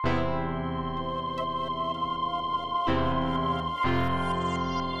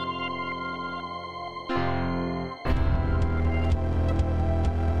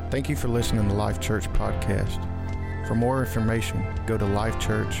Thank you for listening to Life Church Podcast. For more information, go to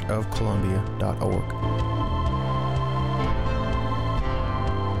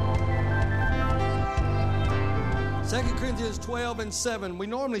lifechurchofcolumbia.org. 2 Corinthians 12:7. We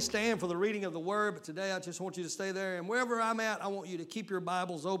normally stand for the reading of the Word, but today I just want you to stay there. And wherever I'm at, I want you to keep your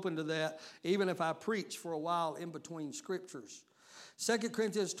Bibles open to that, even if I preach for a while in between Scriptures. 2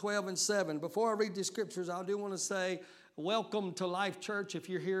 Corinthians 12:7. Before I read the Scriptures, I do want to say welcome to Life Church. If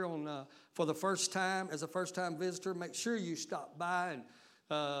you're here for the first time, as a first-time visitor, make sure you stop by and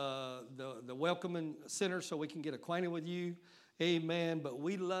the welcoming center so we can get acquainted with you. Amen. But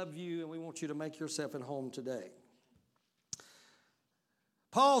we love you, and we want you to make yourself at home today.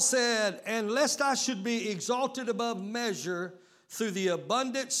 Paul said, "And lest I should be exalted above measure through the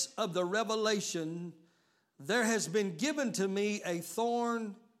abundance of the revelation, there has been given to me a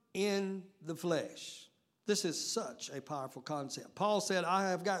thorn in the flesh." This is such a powerful concept. Paul said, I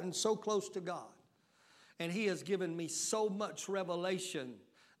have gotten so close to God, and He has given me so much revelation.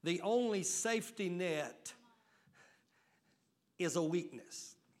 The only safety net is a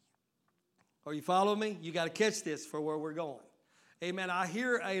weakness. Are you following me? You got to catch this for where we're going. Amen. I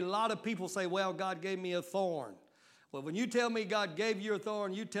hear a lot of people say, well, God gave me a thorn. Well, when you tell me God gave you a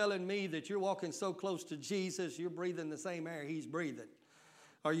thorn, you're telling me that you're walking so close to Jesus, you're breathing the same air He's breathing.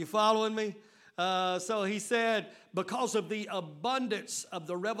 Are you following me? So he said, because of the abundance of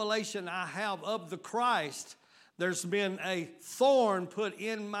the revelation I have of the Christ, there's been a thorn put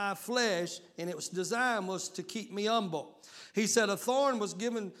in my flesh, and its design was to keep me humble. He said, a thorn was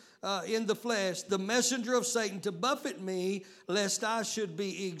given in the flesh, the messenger of Satan, to buffet me, lest I should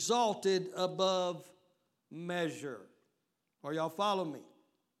be exalted above measure. Are y'all following me?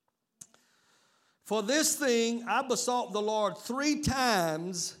 For this thing I besought the Lord 3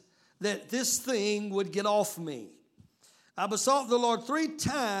 times that this thing would get off me. I besought the Lord 3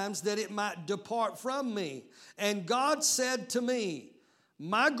 times that it might depart from me. And God said to me,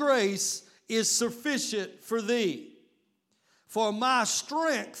 my grace is sufficient for thee, for my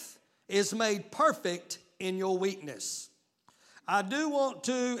strength is made perfect in your weakness. I do want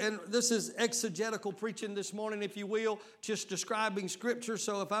to, and this is exegetical preaching this morning, if you will, just describing Scripture.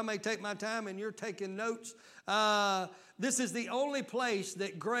 So if I may take my time and you're taking notes, this is the only place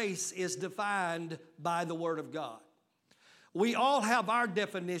that grace is defined by the Word of God. We all have our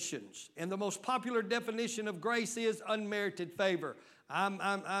definitions, and the most popular definition of grace is unmerited favor.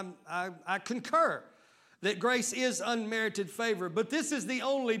 I concur that grace is unmerited favor, but this is the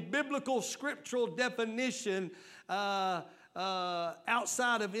only biblical scriptural definition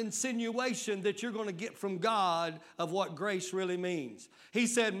outside of insinuation that you're going to get from God of what grace really means. He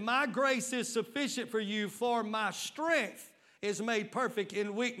said, my grace is sufficient for you, for my strength is made perfect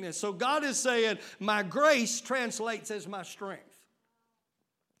in weakness. So God is saying, my grace translates as my strength.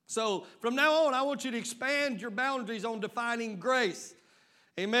 So from now on, I want you to expand your boundaries on defining grace.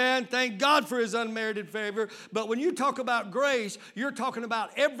 Amen. Thank God for His unmerited favor. But when you talk about grace, you're talking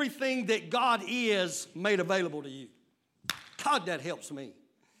about everything that God is made available to you. God, that helps me.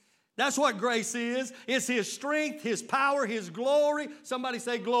 That's what grace is. It's His strength, His power, His glory. Somebody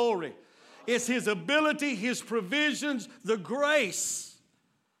say glory. It's His ability, His provisions, the grace.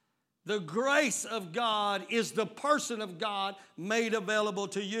 The grace of God is the person of God made available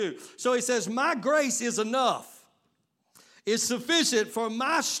to you. So He says, my grace is enough. It's sufficient for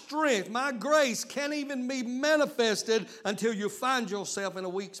my strength. My grace can't even be manifested until you find yourself in a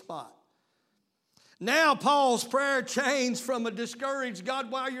weak spot. Now Paul's prayer changed from a discouraged,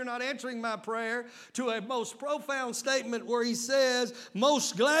 God, why you're not answering my prayer, to a most profound statement where he says,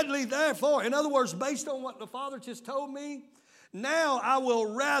 most gladly therefore, in other words, based on what the Father just told me, now I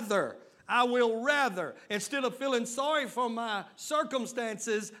will rather, instead of feeling sorry for my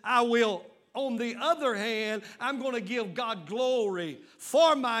circumstances, on the other hand, I'm going to give God glory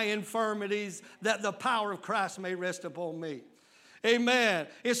for my infirmities, that the power of Christ may rest upon me. Amen.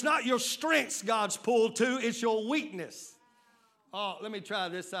 It's not your strengths God's pulled to, it's your weakness. Oh, let me try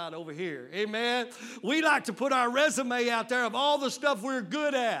this out over here. Amen. We like to put our resume out there of all the stuff we're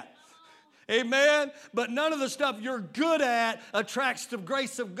good at. Amen. But none of the stuff you're good at attracts the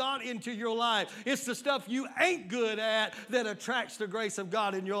grace of God into your life. It's the stuff you ain't good at that attracts the grace of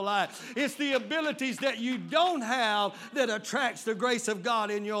God in your life. It's the abilities that you don't have that attracts the grace of God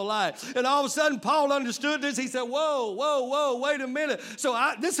in your life. And all of a sudden, Paul understood this. He said, whoa, wait a minute. So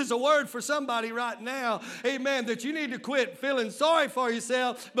this is a word for somebody right now, amen, that you need to quit feeling sorry for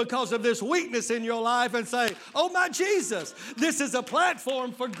yourself because of this weakness in your life and say, oh my Jesus, this is a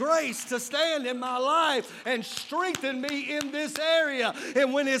platform for grace to stand in my life and strengthen me in this area.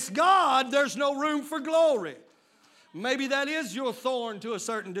 And when it's God, there's no room for glory. Maybe that is your thorn to a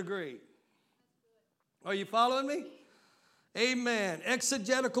certain degree. Are you following me? Amen.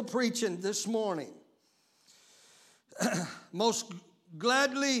 Exegetical preaching this morning. Most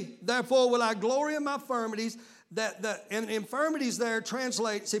gladly, therefore, will I glory in my infirmities. And infirmities there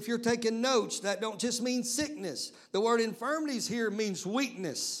translates, if you're taking notes, that don't just mean sickness. The word infirmities here means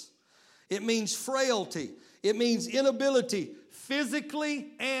weakness. It means frailty. It means inability,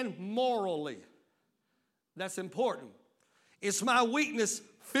 physically and morally. That's important. It's my weakness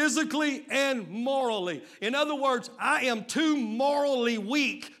physically and morally. In other words, I am too morally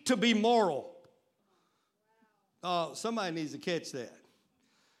weak to be moral. Oh, somebody needs to catch that.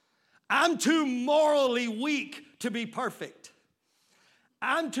 I'm too morally weak to be perfect.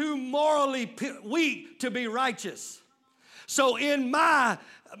 I'm too morally weak to be righteous. So in my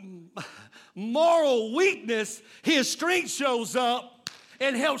moral weakness, His strength shows up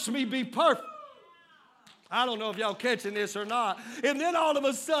and helps me be perfect. I don't know if y'all catching this or not. And then all of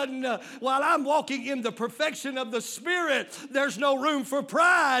a sudden, while I'm walking in the perfection of the Spirit, there's no room for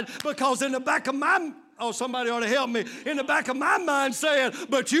pride, because in the back of my somebody ought to help me. In the back of my mind saying,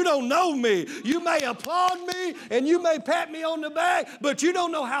 but you don't know me. You may applaud me and you may pat me on the back, but you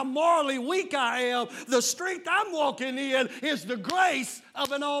don't know how morally weak I am. The strength I'm walking in is the grace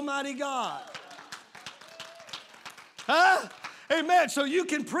of an almighty God. Huh? Amen. So you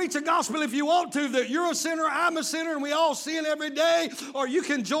can preach a gospel if you want to, that you're a sinner, I'm a sinner, and we all sin every day. Or you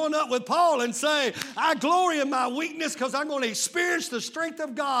can join up with Paul and say, I glory in my weakness because I'm going to experience the strength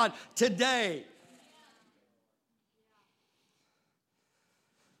of God today.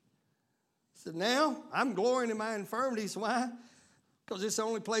 So now I'm glorying in my infirmities. Why? Because it's the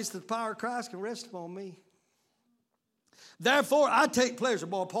only place that the power of Christ can rest upon me. Therefore, I take pleasure.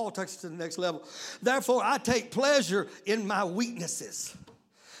 Boy, Paul takes it to the next level. Therefore, I take pleasure in my weaknesses.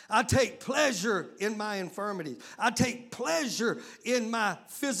 I take pleasure in my infirmities. I take pleasure in my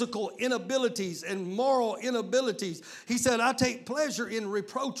physical inabilities and moral inabilities. He said, I take pleasure in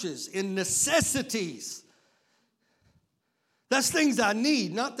reproaches, in necessities. That's things I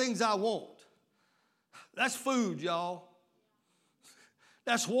need, not things I want. That's food, y'all.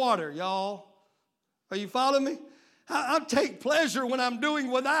 That's water, y'all. Are you following me? I take pleasure when I'm doing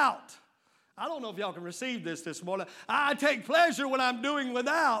without. I don't know if y'all can receive this morning. I take pleasure when I'm doing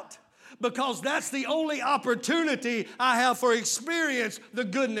without, because that's the only opportunity I have for experience the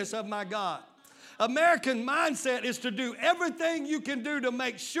goodness of my God. American mindset is to do everything you can do to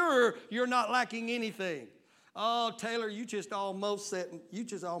make sure you're not lacking anything. Oh, Taylor, you just almost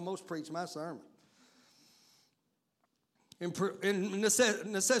preached my sermon. In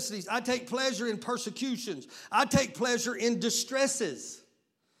necessities, I take pleasure in persecutions. I take pleasure in distresses,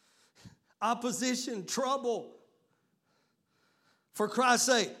 opposition, trouble. For Christ's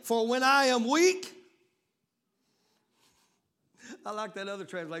sake, for when I am weak, I like that other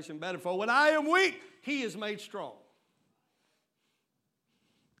translation better. For when I am weak, He is made strong.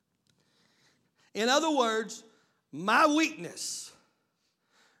 In other words, my weakness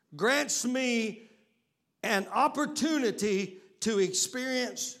grants me an opportunity to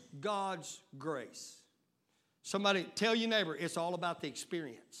experience God's grace. Somebody tell your neighbor, it's all about the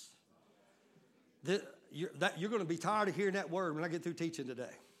experience. You're going to be tired of hearing that word when I get through teaching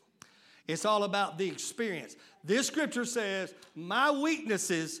today. It's all about the experience. This scripture says, my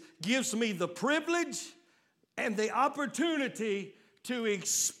weaknesses gives me the privilege and the opportunity to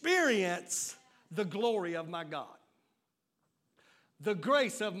experience the glory of my God, the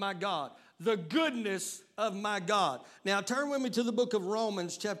grace of my God, the goodness of my God. Now turn with me to the book of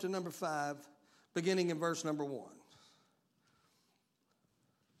Romans, chapter number 5, beginning in verse number 1.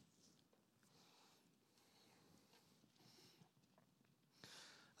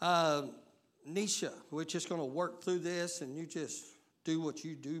 Nisha, we're just going to work through this, and you just do what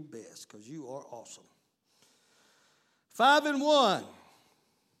you do best, because you are awesome. 5:1.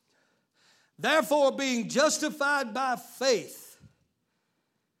 Therefore, being justified by faith,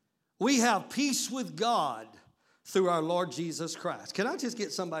 we have peace with God through our Lord Jesus Christ. Can I just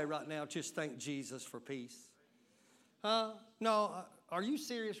get somebody right now, just thank Jesus for peace? No, are you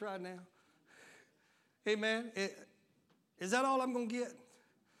serious right now? Amen. Is that all I'm going to get?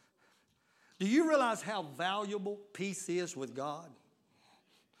 Do you realize how valuable peace is with God?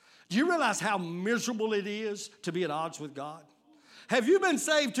 Do you realize how miserable it is to be at odds with God? Have you been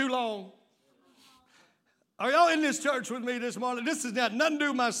saved too long? Are y'all in this church with me this morning? This has got nothing to do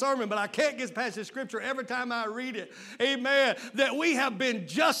with my sermon, but I can't get past the scripture every time I read it. Amen. That we have been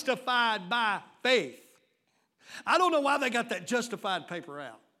justified by faith. I don't know why they got that justified paper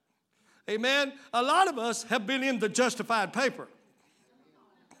out. Amen. A lot of us have been in the justified paper.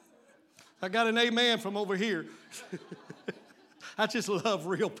 I got an amen from over here. I just love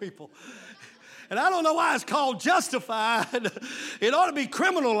real people. And I don't know why it's called justified. It ought to be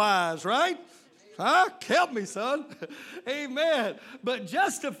criminalized, right? Huh? Help me, son. Amen. But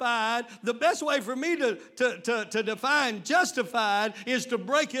justified, the best way for me to define justified is to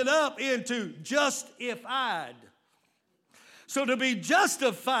break it up into justified. So to be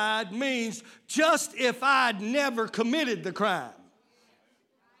justified means just if I'd never committed the crime.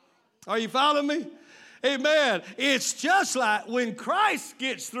 Are you following me? Amen. It's just like when Christ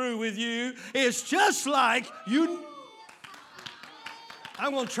gets through with you, it's just like you...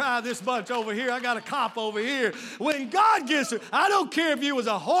 I'm going to try this bunch over here. I got a cop over here. When God gets through, I don't care if you was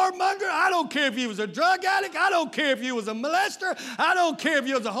a whoremonger. I don't care if you was a drug addict. I don't care if you was a molester. I don't care if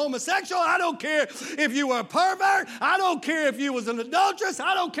you was a homosexual. I don't care if you were a pervert. I don't care if you was an adulteress.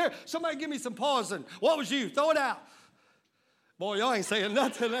 I don't care. Somebody give me some poison. What was you? Throw it out. Boy, y'all ain't saying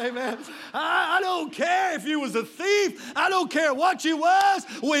nothing, amen. I don't care if you was a thief. I don't care what you was.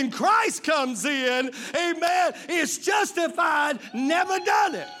 When Christ comes in, amen, it's justified, never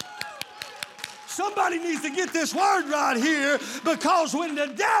done it. Somebody needs to get this word right here, because when the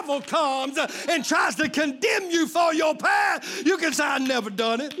devil comes and tries to condemn you for your past, you can say, I never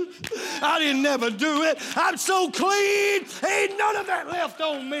done it. I didn't never do it. I'm so clean. Ain't none of that left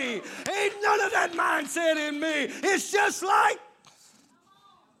on me. Ain't none of that mindset in me. It's just like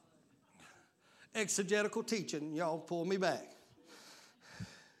exegetical teaching. Y'all pull me back.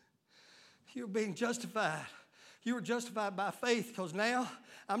 You're being justified. You were justified by faith, because now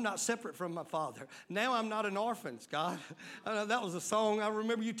I'm not separate from my Father. Now I'm not an orphan, God. That was a song I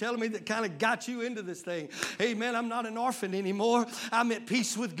remember you telling me that kind of got you into this thing. Amen. I'm not an orphan anymore. I'm at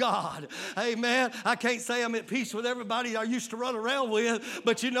peace with God. Amen. I can't say I'm at peace with everybody I used to run around with,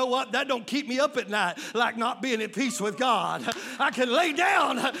 but you know what? That don't keep me up at night like not being at peace with God. I can lay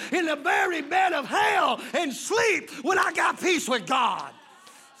down in the very bed of hell and sleep when I got peace with God.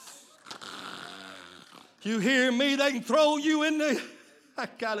 You hear me? They can throw you in the... I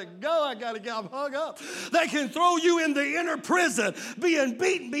gotta go. I'm hung up. They can throw you in the inner prison, being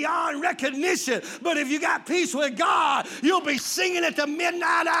beaten beyond recognition. But if you got peace with God, you'll be singing at the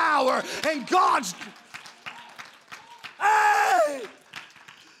midnight hour, and God's... Hey!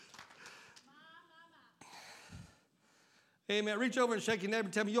 Amen. Reach over and shake your neighbor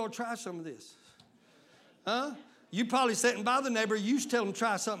and tell me, you ought to try some of this. Huh? You probably sitting by the neighbor, you used to tell them to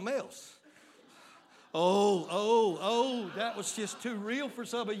try something else. Oh, that was just too real for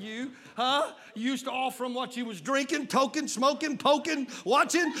some of you, huh? You used to offer them what you was drinking, toking, smoking, poking,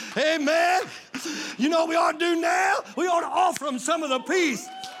 watching. Amen. You know what we ought to do now? We ought to offer them some of the peace.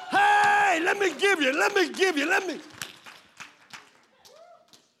 Hey, let me give you.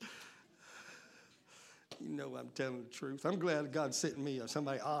 You know I'm telling the truth. I'm glad God's sitting me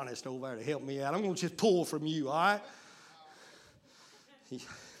somebody honest over there to help me out. I'm going to just pull from you, all right?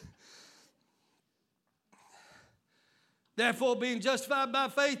 Therefore, being justified by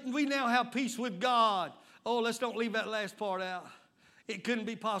faith, we now have peace with God. Oh, let's don't leave that last part out. It couldn't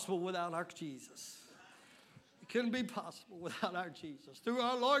be possible without our Jesus. It couldn't be possible without our Jesus. Through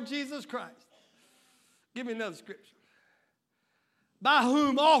our Lord Jesus Christ. Give me another scripture. By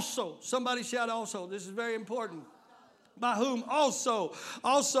whom also, somebody shout also. This is very important. By whom also.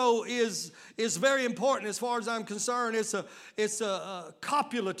 Also is very important as far as I'm concerned. It's a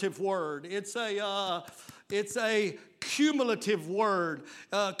copulative word. It's a cumulative word.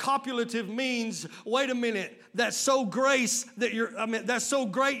 Copulative means, wait a minute, that's so grace that that's so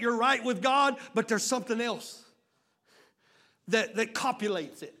great you're right with God, but there's something else that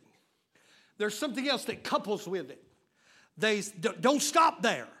copulates it. There's something else that couples with it. Don't stop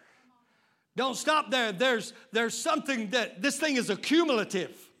there. Don't stop there. There's something that this thing is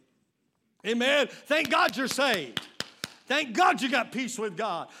accumulative. Amen. Thank God you're saved. Thank God you got peace with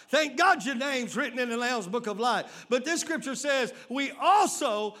God. Thank God your name's written in the Lamb's Book of Life. But this scripture says, we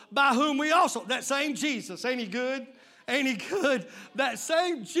also, by whom we also, that same Jesus, ain't he good? Ain't he good? That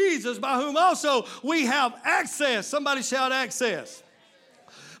same Jesus by whom also we have access. Somebody shout access.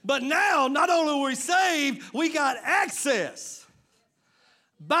 But now, not only are we saved, we got access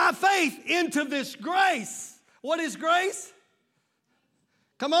by faith into this grace. What is grace?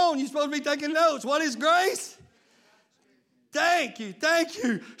 Come on, you're supposed to be taking notes. What is grace? Thank you.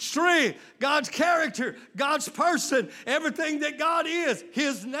 Strength, God's character, God's person, everything that God is,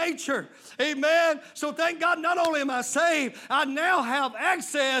 his nature. Amen. So thank God, not only am I saved, I now have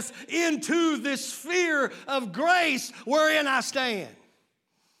access into this sphere of grace wherein I stand,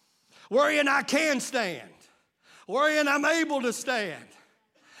 wherein I can stand, wherein I'm able to stand.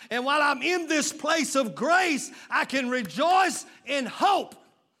 And while I'm in this place of grace, I can rejoice in hope.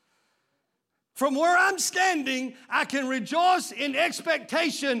 From where I'm standing, I can rejoice in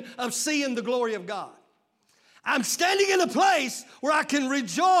expectation of seeing the glory of God. I'm standing in a place where I can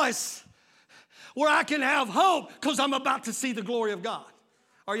rejoice, where I can have hope because I'm about to see the glory of God.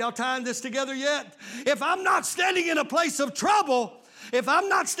 Are y'all tying this together yet? If I'm not standing in a place of trouble, if I'm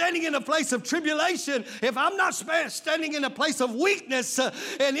not standing in a place of tribulation, if I'm not standing in a place of weakness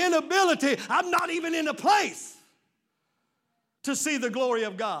and inability, I'm not even in a place to see the glory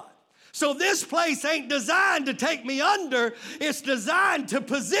of God. So this place ain't designed to take me under. It's designed to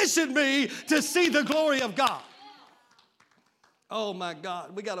position me to see the glory of God. Oh my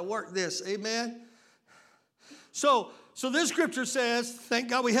God, we got to work this. Amen. So this scripture says, thank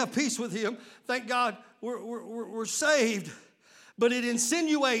God we have peace with him. Thank God we're saved. But it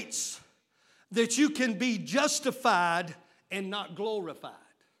insinuates that you can be justified and not glorified.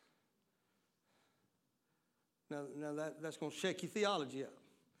 Now that's going to shake your theology up.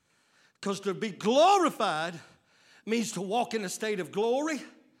 Because to be glorified means to walk in a state of glory,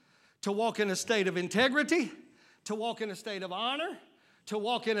 to walk in a state of integrity, to walk in a state of honor, to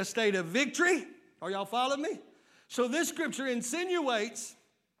walk in a state of victory. Are y'all following me? So this scripture insinuates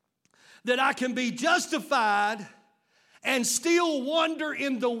that I can be justified and still wander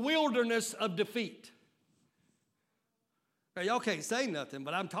in the wilderness of defeat. Now, y'all can't say nothing,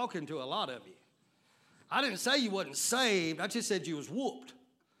 but I'm talking to a lot of you. I didn't say you wasn't saved. I just said you was whooped.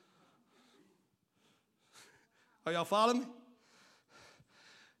 Are y'all following me?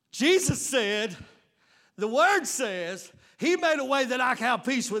 Jesus said, the word says, he made a way that I can have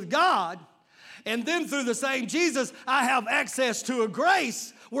peace with God. And then through the same Jesus, I have access to a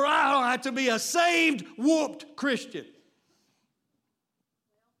grace where I don't have to be a saved, whooped Christian.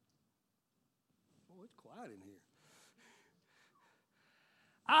 Oh, it's quiet in here.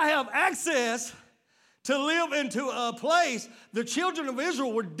 I have access to live into a place. The children of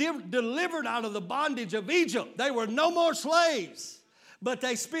Israel were delivered out of the bondage of Egypt. They were no more slaves. But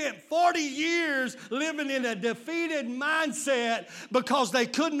they spent 40 years living in a defeated mindset because they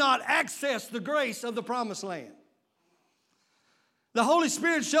could not access the grace of the promised land. The Holy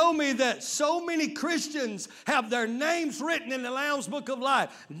Spirit showed me that so many Christians have their names written in the Lamb's Book of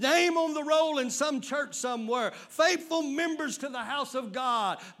Life, name on the roll in some church somewhere, faithful members to the house of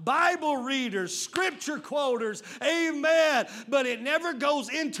God, Bible readers, scripture quoters, amen. But it never goes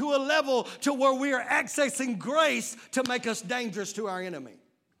into a level to where we are accessing grace to make us dangerous to our enemy.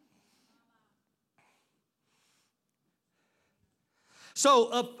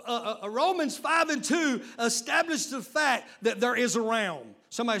 So Romans 5:2 established the fact that there is a realm.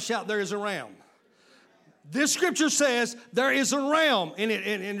 Somebody shout, there is a realm. This scripture says there is a realm.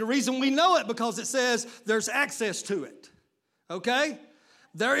 And the reason we know it because it says there's access to it. Okay?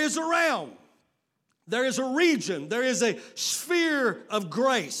 There is a realm. There is a region. There is a sphere of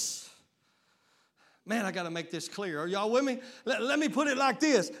grace. Man, I got to make this clear. Are y'all with me? Let me put it like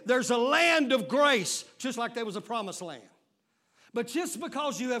this. There's a land of grace, just like there was a promised land. But just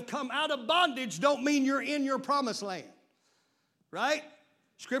because you have come out of bondage don't mean you're in your promised land. Right?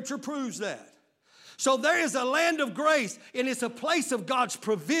 Scripture proves that. So there is a land of grace, and it's a place of God's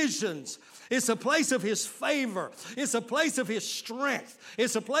provisions. It's a place of his favor. It's a place of his strength.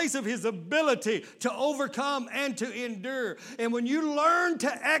 It's a place of his ability to overcome and to endure. And when you learn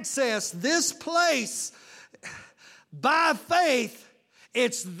to access this place by faith,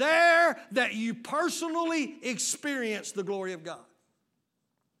 it's there that you personally experience the glory of God.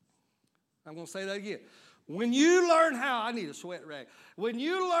 I'm going to say that again. When you learn how, I need a sweat rag. When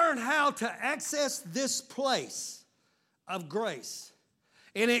you learn how to access this place of grace,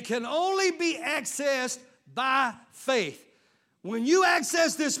 and it can only be accessed by faith. When you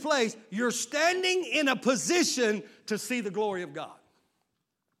access this place, you're standing in a position to see the glory of God.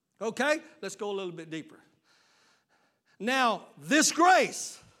 Okay? Let's go a little bit deeper. Now, this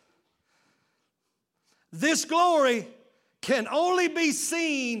grace, this glory can only be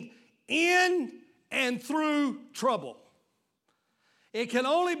seen in and through trouble. It can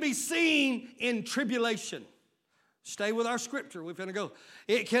only be seen in tribulation. Stay with our scripture. We're going to go.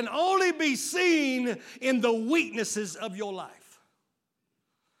 It can only be seen in the weaknesses of your life.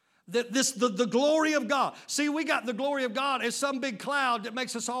 The glory of God. See, we got the glory of God as some big cloud that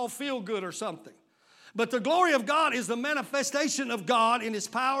makes us all feel good or something. But the glory of God is the manifestation of God in his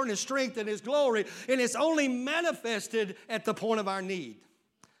power and his strength and his glory, and it's only manifested at the point of our need.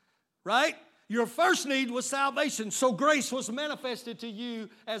 Right? Your first need was salvation, so grace was manifested to you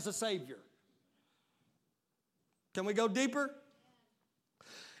as a Savior. Can we go deeper?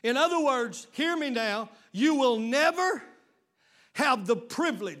 In other words, hear me now, you will never have the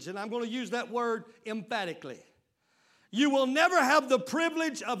privilege, and I'm going to use that word emphatically. You will never have the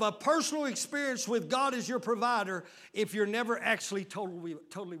privilege of a personal experience with God as your provider if you're never actually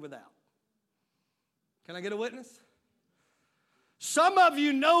totally without. Can I get a witness? Some of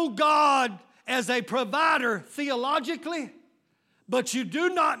you know God as a provider theologically, but you do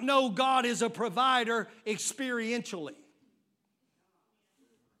not know God as a provider experientially.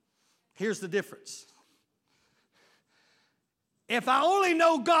 Here's the difference. If I only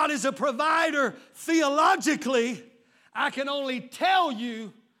know God as a provider theologically, I can only tell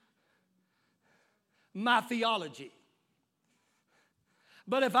you my theology.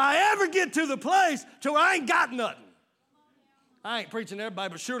 But if I ever get to the place to where I ain't got nothing, I ain't preaching to everybody,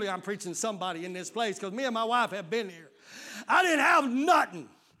 but surely I'm preaching to somebody in this place because me and my wife have been here. I didn't have nothing.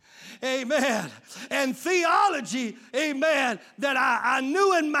 Amen. And theology, amen, that I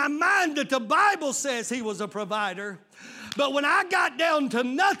knew in my mind that the Bible says he was a provider. But when I got down to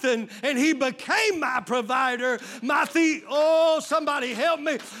nothing and he became my provider, somebody help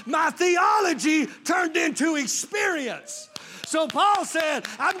me. My theology turned into experience. So Paul said,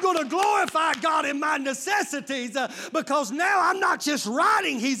 I'm going to glorify God in my necessities because now I'm not just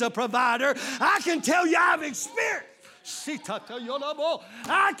writing he's a provider. I can tell you I've experienced.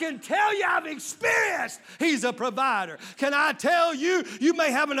 I can tell you I've experienced he's a provider. Can I tell you, you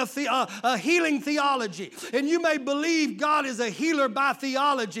may have a healing theology, and you may believe God is a healer by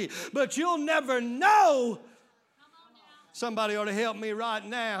theology, but you'll never know. Somebody ought to help me right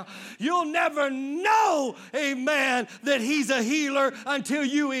now. You'll never know, amen, that he's a healer until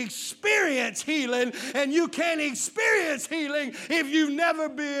you experience healing, and you can't experience healing if you've never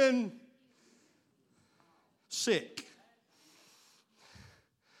been sick.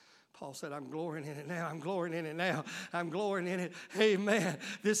 Paul said, I'm glorying in it now. I'm glorying in it now. I'm glorying in it. Amen.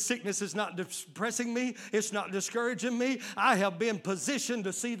 This sickness is not depressing me. It's not discouraging me. I have been positioned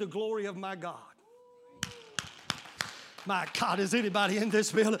to see the glory of my God. My God, is anybody in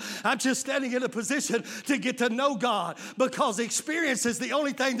this building? I'm just standing in a position to get to know God because experience is the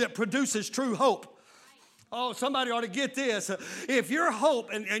only thing that produces true hope. Oh, somebody ought to get this. If your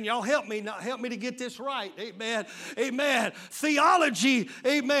hope, and y'all help me to get this right, amen, amen. Theology,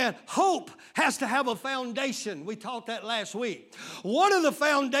 amen, hope has to have a foundation. We taught that last week. One of the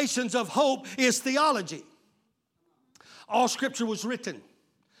foundations of hope is theology. All Scripture was written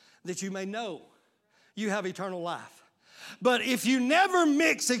that you may know you have eternal life. But if you never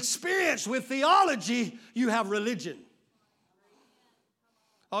mix experience with theology, you have religion.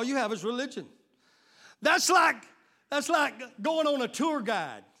 All you have is religion. That's like going on a tour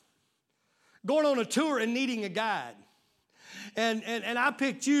guide, going on a tour and needing a guide. And I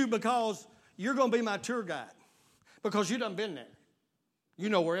picked you because you're going to be my tour guide because you done been there. You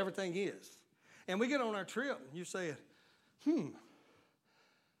know where everything is. And we get on our trip and you say,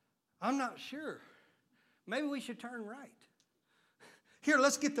 I'm not sure. Maybe we should turn right. Here,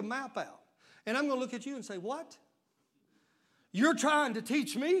 let's get the map out. And I'm going to look at you and say, what? You're trying to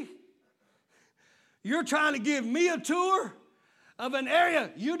teach me? You're trying to give me a tour of an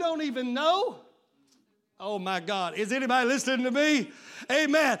area you don't even know? Oh, my God. Is anybody listening to me?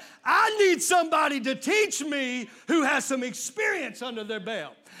 Amen. I need somebody to teach me who has some experience under their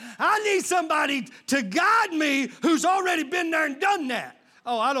belt. I need somebody to guide me who's already been there and done that.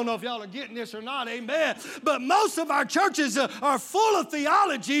 Oh, I don't know if y'all are getting this or not, amen. But most of our churches are full of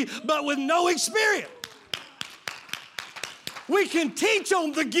theology, but with no experience. We can teach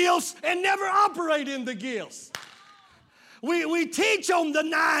on the gifts and never operate in the gifts. We teach on the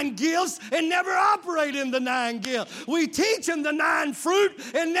 9 gifts and never operate in the 9 gifts. We teach in the 9 fruit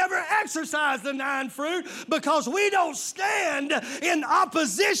and never exercise the 9 fruit because we don't stand in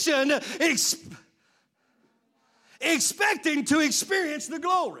opposition expecting to experience the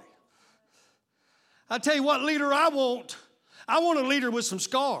glory. I tell you what leader I want. I want a leader with some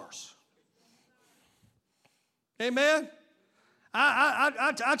scars. Amen.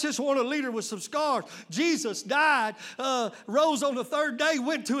 I just want a leader with some scars. Jesus died, rose on the 3rd day,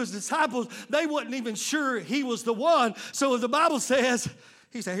 went to his disciples. They wasn't even sure he was the one. So the Bible says,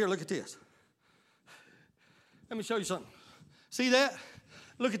 he said, here, look at this. Let me show you something. See that?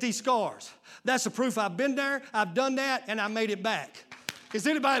 Look at these scars. That's the proof I've been there, I've done that, and I made it back. Is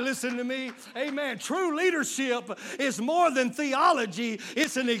anybody listening to me? Amen. True leadership is more than theology.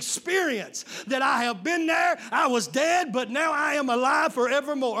 It's an experience that I have been there. I was dead, but now I am alive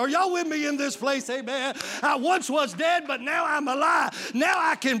forevermore. Are y'all with me in this place? Amen. I once was dead, but now I'm alive. Now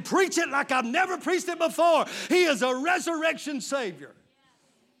I can preach it like I've never preached it before. He is a resurrection Savior.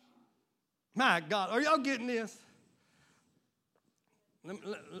 My God. Are y'all getting this?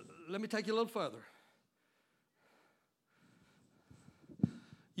 Let me take you a little further.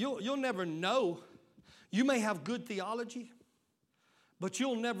 You'll never know. You may have good theology, but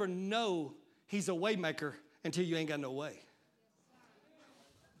you'll never know He's a way maker until you ain't got no way.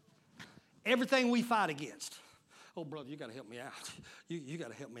 Everything we fight against. Oh, brother, you got to help me out. You got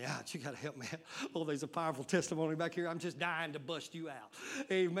to help me out. You got to help me out. Oh, there's a powerful testimony back here. I'm just dying to bust you out.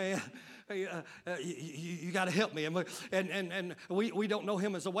 Amen. You got to help me. And we don't know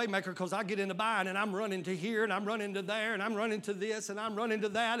Him as a way maker because I get in the bind and I'm running to here and I'm running to there and I'm running to this and I'm running to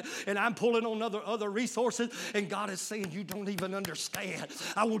that and I'm pulling on other resources. And God is saying, you don't even understand.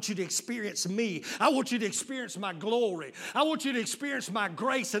 I want you to experience me. I want you to experience my glory. I want you to experience my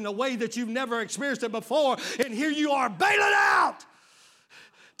grace in a way that you've never experienced it before. And here you are bailing out.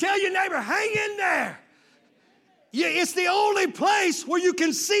 Tell your neighbor, hang in there. Yeah, it's the only place where you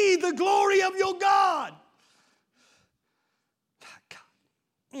can see the glory of your God.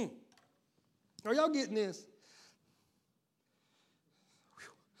 Are y'all getting this?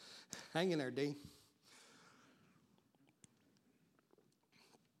 Hang in there, D.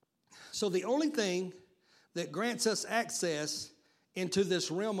 So the only thing that grants us access into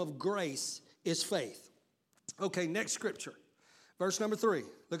this realm of grace is faith. Okay, next scripture. Verse number 3.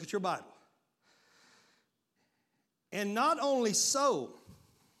 Look at your Bible. And not only so,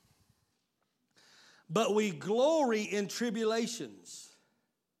 but we glory in tribulations,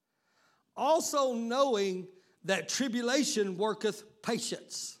 also knowing that tribulation worketh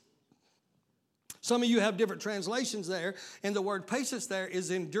patience. Some of you have different translations there, and the word patience there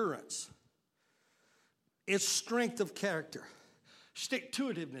is endurance. It's strength of character,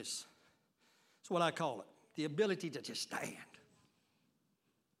 stick-to-itiveness. That's what I call it. The ability to just stand.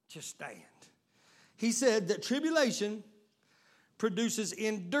 Just stand. He said that tribulation produces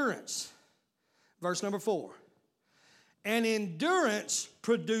endurance. Verse number 4. And endurance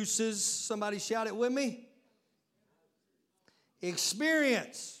produces, somebody shout it with me,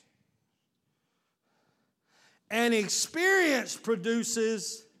 experience. And experience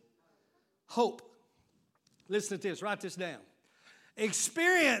produces hope. Listen to this, write this down.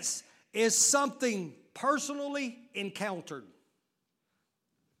 Experience is something personally encountered.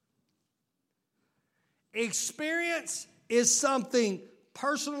 Experience is something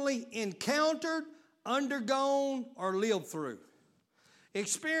personally encountered, undergone, or lived through.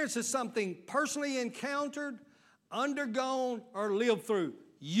 Experience is something personally encountered, undergone, or lived through.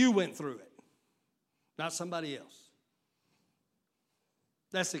 You went through it, not somebody else.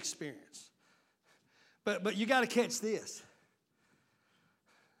 That's experience. But you got to catch this.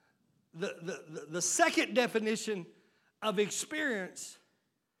 The second definition of experience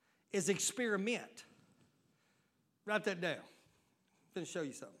is experiment. Write that down. I'm going to show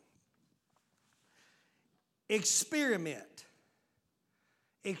you something. Experiment.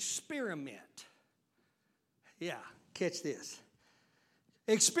 Experiment. Yeah, catch this.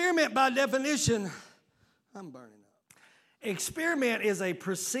 Experiment by definition, I'm burning up. Experiment is a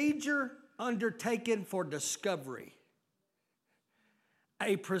procedure undertaken for discovery.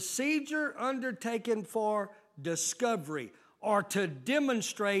 A procedure undertaken for discovery or to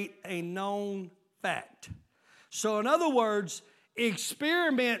demonstrate a known fact. So in other words,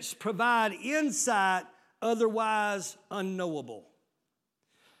 experiments provide insight otherwise unknowable.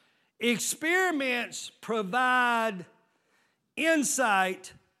 Experiments provide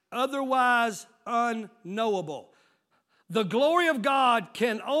insight otherwise unknowable. The glory of God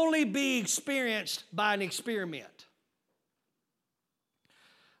can only be experienced by an experiment.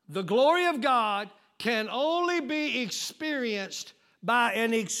 The glory of God can only be experienced by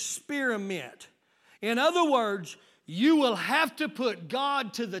an experiment. In other words, you will have to put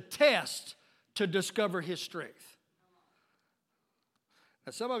God to the test to discover His strength.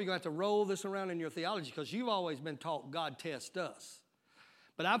 Now, some of you are going to have to roll this around in your theology because you've always been taught God tests us.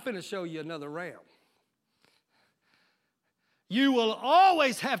 But I'm going to show you another realm. You will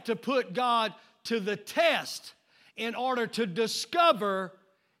always have to put God to the test in order to discover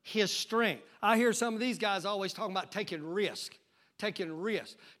His strength. I hear some of these guys always talking about taking risk. Taking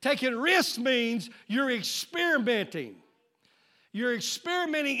risk. Taking risk means you're experimenting. You're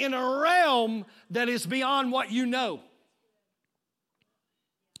experimenting in a realm that is beyond what you know.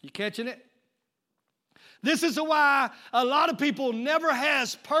 You catching it? This is why a lot of people never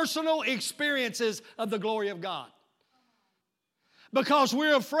has personal experiences of the glory of God. Because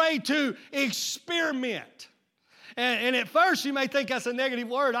we're afraid to experiment. And at first you may think that's a negative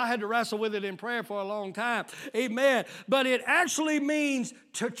word. I had to wrestle with it in prayer for a long time. Amen. But it actually means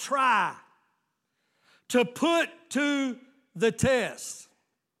to try. To put to the test.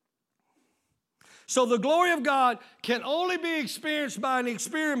 So the glory of God can only be experienced by an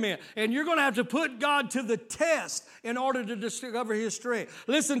experiment. And you're going to have to put God to the test in order to discover His strength.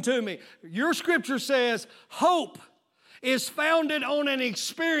 Listen to me. Your scripture says hope is founded on an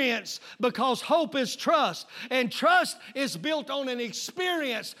experience because hope is trust. And trust is built on an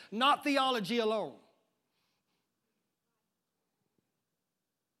experience, not theology alone.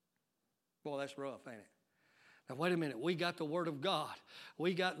 Boy, that's rough, ain't it? Now, wait a minute. We got the Word of God.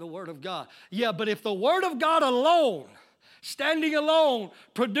 We got the Word of God. Yeah, but if the Word of God alone, standing alone,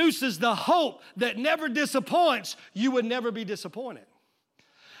 produces the hope that never disappoints, you would never be disappointed.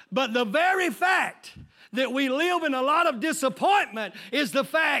 But the very fact that we live in a lot of disappointment is the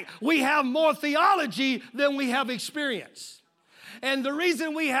fact we have more theology than we have experience. And the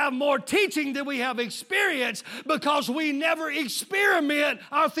reason we have more teaching than we have experience because we never experiment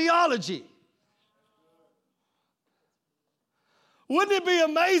our theology. Wouldn't it be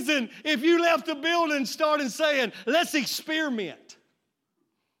amazing if you left the building and started saying, let's experiment?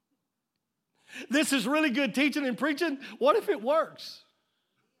 This is really good teaching and preaching. What if it works?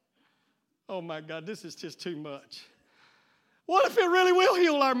 Oh my God, this is just too much. What if it really will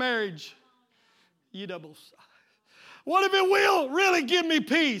heal our marriage? You double sigh. What if it will really give me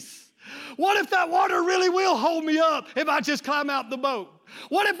peace? What if that water really will hold me up if I just climb out the boat?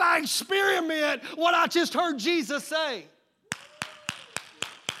 What if I experiment what I just heard Jesus say?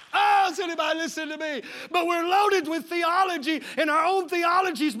 Oh, is anybody listening to me? But we're loaded with theology, and our own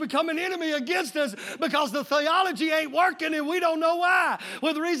theology's become an enemy against us because the theology ain't working and we don't know why.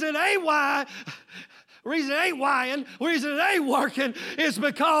 Well, the reason it ain't working is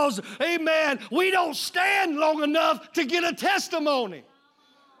because, amen, we don't stand long enough to get a testimony.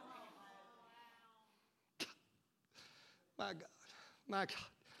 My God, my God.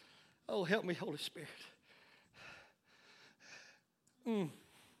 Oh, help me, Holy Spirit.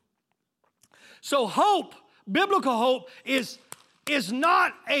 So hope, biblical hope, is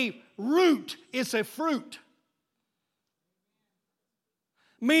not a root, it's a fruit.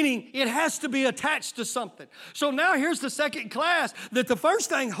 Meaning it has to be attached to something. So now here's the second class that the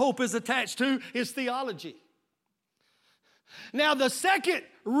first thing hope is attached to is theology. Now the second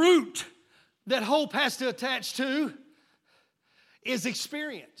root that hope has to attach to is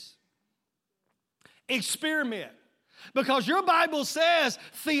experience. Experiment. Because your Bible says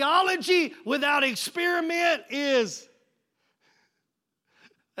theology without experiment is,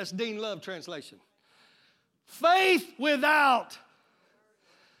 that's Dean Love translation. Faith without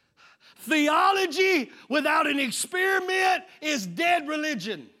theology without an experiment is dead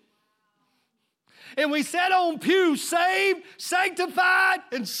religion. And we sat on pews saved, sanctified,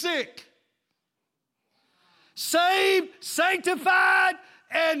 and sick. Saved, sanctified,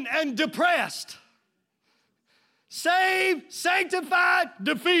 and depressed. Saved, sanctified,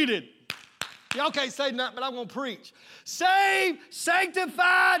 defeated. Y'all can't say nothing, but I'm going to preach. Saved,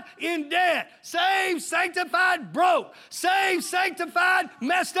 sanctified, in debt. Saved, sanctified, broke. Saved, sanctified,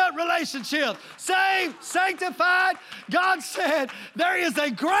 messed up relationships. Saved, sanctified. God said there is a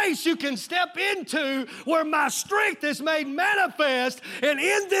grace you can step into where my strength is made manifest, and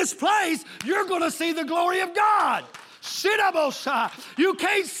in this place, you're going to see the glory of God. You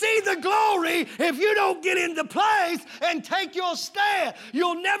can't see the glory if you don't get into place and take your stand.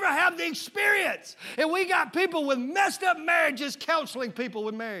 You'll never have the experience. And we got people with messed up marriages counseling people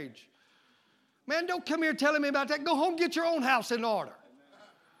with marriage. Man, don't come here telling me about that. Go home, get your own house in order.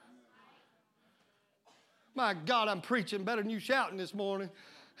 My God, I'm preaching better than you shouting this morning.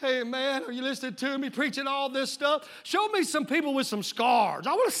 Hey, man, are you listening to me preaching all this stuff? Show me some people with some scars.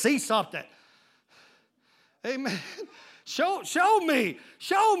 I want to see something. Amen. Show me.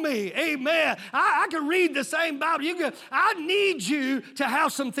 Amen. I can read the same Bible. I need you to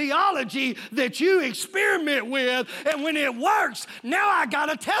have some theology that you experiment with, and when it works, now I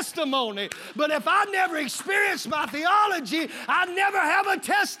got a testimony. But if I never experience my theology, I never have a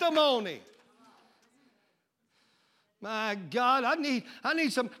testimony. My God, I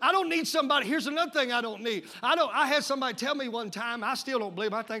don't need somebody. Here's another thing I don't need. I had somebody tell me one time, I still don't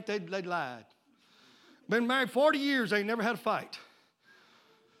believe, I think they lied. Been married 40 years, they never had a fight.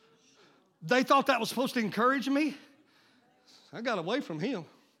 They thought that was supposed to encourage me. I got away from him.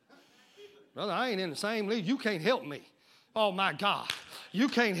 Brother, I ain't in the same league. You can't help me. Oh, my God. You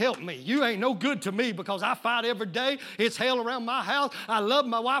can't help me. You ain't no good to me because I fight every day. It's hell around my house. I love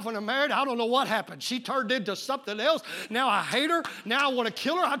my wife when I'm married. I don't know what happened. She turned into something else. Now I hate her. Now I want to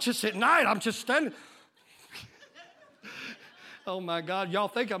kill her. I'm just at night. I'm just standing. Oh, my God. Y'all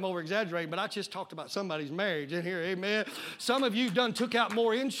think I'm over-exaggerating, but I just talked about somebody's marriage in here. Amen. Some of you done took out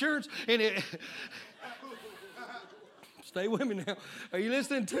more insurance, and Stay with me now. Are you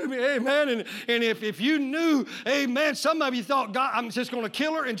listening to me? Amen. And if you knew, amen, some of you thought, God, I'm just going to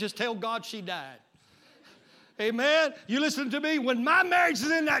kill her and just tell God she died. Amen. You listen to me. When my marriage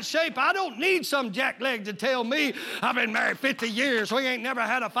is in that shape, I don't need some jackleg to tell me I've been married 50 years. We ain't never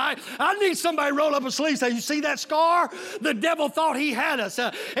had a fight. I need somebody to roll up a sleeve and say, you see that scar? The devil thought he had us.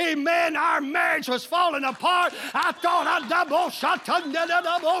 Amen. Our marriage was falling apart. I thought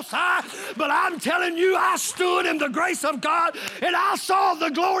but I'm telling you, I stood in the grace of God and I saw the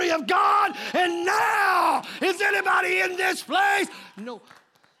glory of God. And now, is anybody in this place? No.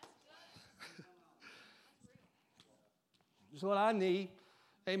 That's what I need.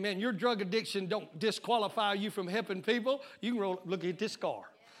 Amen. Your drug addiction don't disqualify you from helping people. You can look at this scar.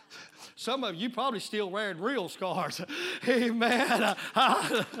 Some of you probably still wearing real scars. Amen.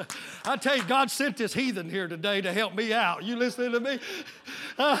 I tell you, God sent this heathen here today to help me out. You listening to me?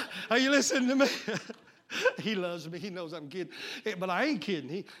 Are you listening to me? He loves me. He knows I'm kidding. But I ain't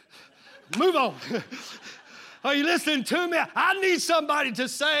kidding. Move on. Are you listening to me? I need somebody to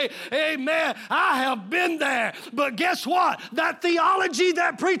say, amen, I have been there. But guess what? That theology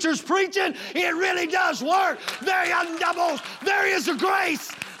that preacher's preaching, it really does work. There is a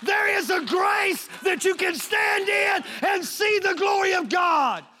grace. There is a grace that you can stand in and see the glory of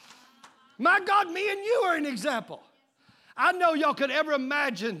God. My God, me and you are an example. I know y'all could ever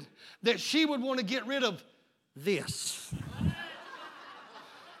imagine that she would want to get rid of this.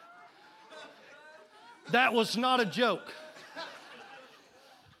 That was not a joke.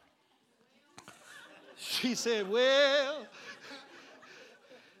 She said, well,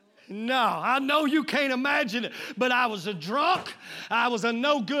 no, I know you can't imagine it, but I was a drunk. I was a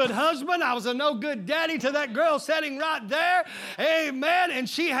no good husband. I was a no good daddy to that girl sitting right there. Amen. And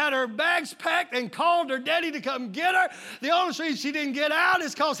she had her bags packed and called her daddy to come get her. The only reason she didn't get out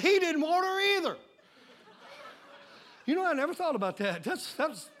is because he didn't want her either. You know, I never thought about that.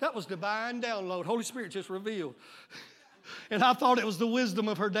 That was divine download. Holy Spirit just revealed. And I thought it was the wisdom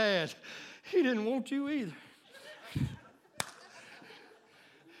of her dad. He didn't want you either.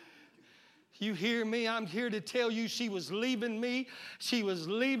 You hear me? I'm here to tell you she was leaving me. She was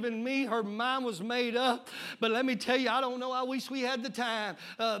leaving me. Her mind was made up. But let me tell you, I don't know. I wish we had the time.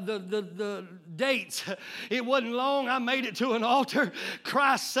 The dates. It wasn't long. I made it to an altar.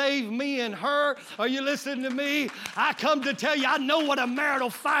 Christ saved me and her. Are you listening to me? I come to tell you, I know what a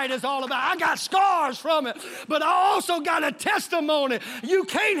marital fight is all about. I got scars from it. But I also got a testimony. You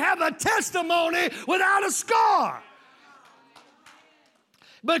can't have a testimony without a scar.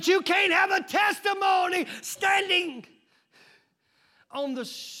 But you can't have a testimony standing on the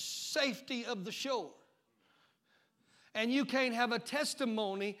safety of the shore. And you can't have a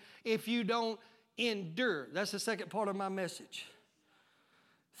testimony if you don't endure. That's the second part of my message.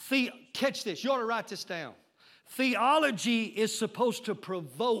 Catch this. You ought to write this down. Theology is supposed to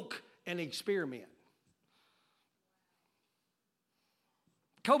provoke an experiment.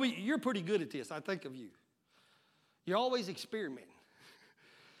 Kobe, you're pretty good at this. I think of you. You're always experimenting.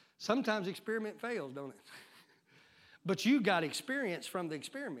 Sometimes experiment fails, don't it? But you got experience from the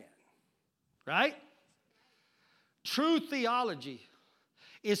experiment, right? True theology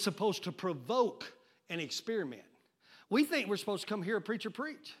is supposed to provoke an experiment. We think we're supposed to come hear a preacher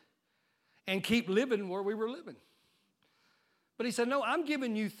preach and keep living where we were living. But he said, no, I'm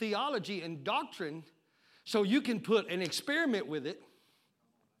giving you theology and doctrine so you can put an experiment with it,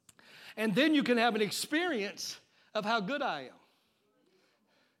 and then you can have an experience of how good I am.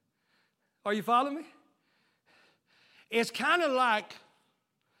 Are you following me? It's kind of like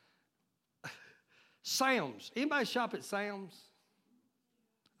Sam's. Anybody shop at Sam's?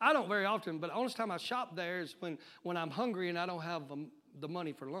 I don't very often, but the only time I shop there is when I'm hungry and I don't have the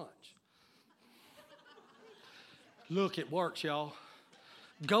money for lunch. Look, it works, y'all.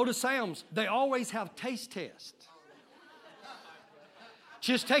 Go to Sam's. They always have taste tests.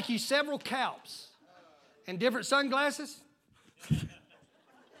 Just take you several caps and different sunglasses.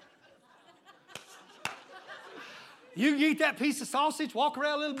 You eat that piece of sausage, walk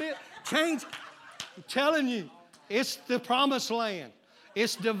around a little bit, change. I'm telling you, it's the promised land.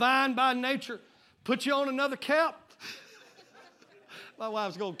 It's divine by nature. Put you on another cap. My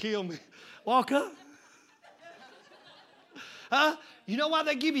wife's going to kill me. Walk up. You know why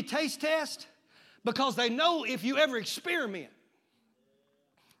they give you taste tests? Because they know if you ever experiment,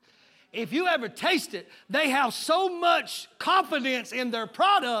 if you ever taste it, they have so much confidence in their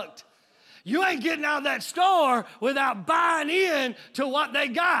product, you ain't getting out of that store without buying in to what they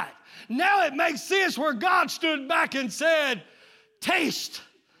got. Now it makes sense where God stood back and said, taste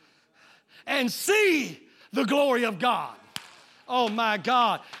and see the glory of God. Oh, my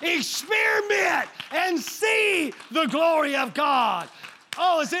God. Experiment and see the glory of God.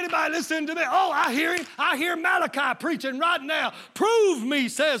 Oh, is anybody listening to me? Oh, I hear him. I hear Malachi preaching right now. Prove me,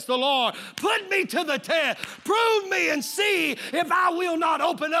 says the Lord. Put me to the test. Prove me and see if I will not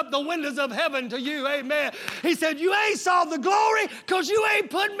open up the windows of heaven to you. Amen. He said, you ain't saw the glory because you ain't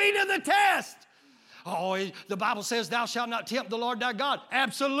put me to the test. Oh, the Bible says thou shalt not tempt the Lord thy God.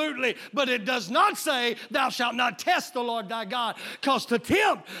 Absolutely. But it does not say thou shalt not test the Lord thy God, because to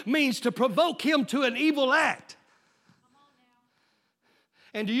tempt means to provoke him to an evil act.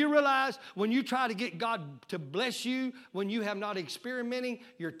 And do you realize when you try to get God to bless you, when you have not experimenting,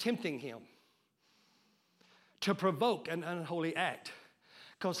 you're tempting him to provoke an unholy act,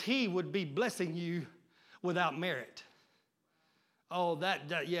 because he would be blessing you without merit. Oh,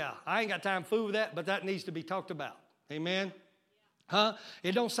 yeah, I ain't got time to fool with that, but that needs to be talked about. Amen? Huh?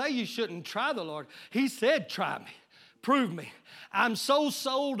 It don't say you shouldn't try the Lord. He said, try me. Prove me. I'm so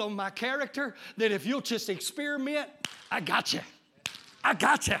sold on my character that if you'll just experiment, I got you. I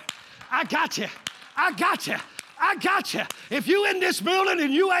got you. I got you. I got you. I got you. If you in this building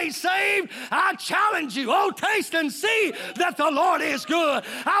and you ain't saved, I challenge you. Oh, taste and see that the Lord is good.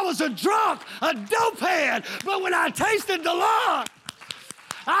 I was a drunk, a dopehead, but when I tasted the Lord,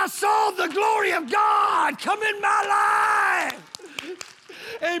 I saw the glory of God come in my life.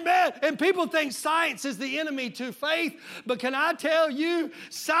 Amen. And people think science is the enemy to faith, but can I tell you,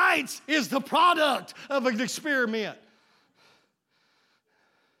 science is the product of an experiment.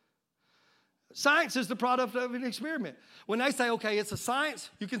 Science is the product of an experiment. When they say, okay, it's a science,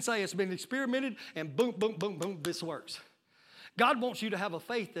 you can say it's been experimented and boom, boom, boom, boom, this works. God wants you to have a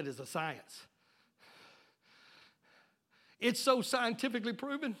faith that is a science. It's so scientifically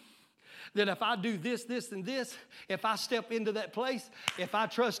proven that if I do this, this, and this, if I step into that place, if I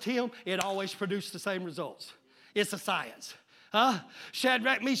trust him, it always produces the same results. It's a science.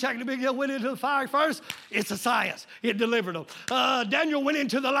 Shadrach, Meshach, and Abednego went into the fire first. It's a science. It delivered them. Daniel went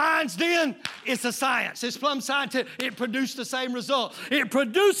into the lion's den. It's a science. It's plumb scientific. It produced the same result. It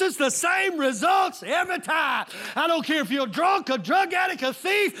produces the same results every time. I don't care if you're drunk, a drug addict, a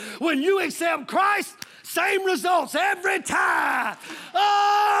thief. When you accept Christ, same results every time.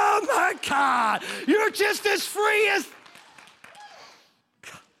 Oh, my God. You're just as free as...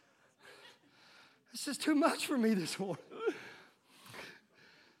 This is too much for me this morning.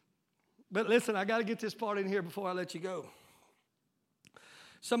 But listen, I got to get this part in here before I let you go.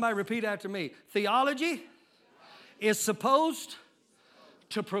 Somebody repeat after me. Theology is supposed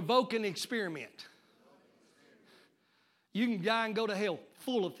to provoke an experiment. You can die and go to hell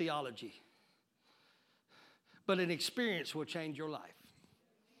full of theology, but an experience will change your life.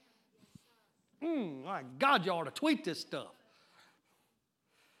 My God, you ought to tweet this stuff.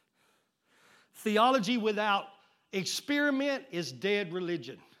 Theology without experiment is dead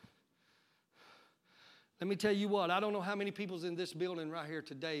religion. Let me tell you what, I don't know how many people's in this building right here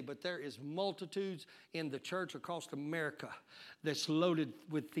today, but there is multitudes in the church across America that's loaded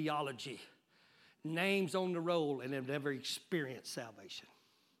with theology. Names on the roll, and they've never experienced salvation.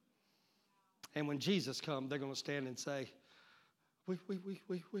 And when Jesus comes, they're going to stand and say, we.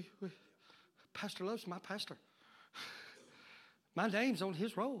 Pastor Love's my pastor. My name's on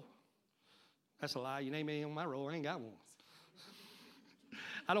his roll. That's a lie. Your name ain't on my roll. I ain't got one.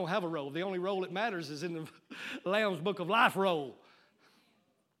 I don't have a roll. The only roll that matters is in the Lamb's Book of Life roll.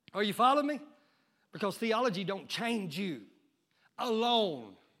 Are you following me? Because theology don't change you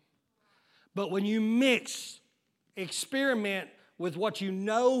alone. But when you mix experiment with what you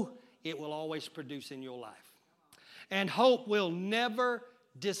know, it will always produce in your life. And hope will never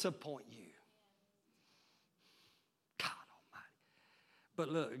disappoint you. God Almighty. But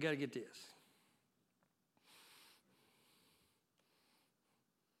look, you got to get this.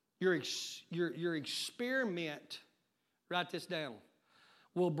 Your experiment, write this down,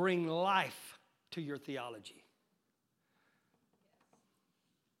 will bring life to your theology.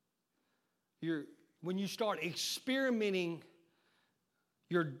 When you start experimenting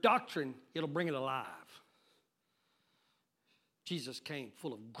your doctrine, it'll bring it alive. Jesus came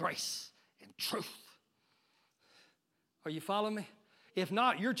full of grace and truth. Are you following me? If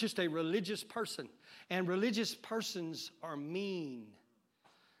not, you're just a religious person. And religious persons are mean.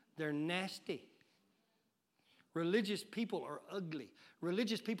 They're nasty. Religious people are ugly.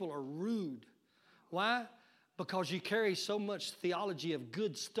 Religious people are rude. Why? Because you carry so much theology of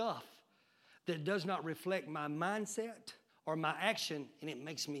good stuff that does not reflect my mindset or my action, and it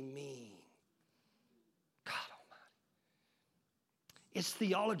makes me mean. God Almighty. It's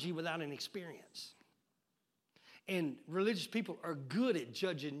theology without an experience. And religious people are good at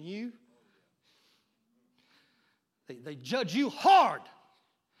judging you. They judge you hard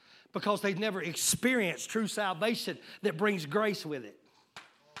because they've never experienced true salvation that brings grace with it.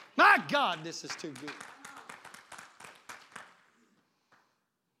 My God, this is too good.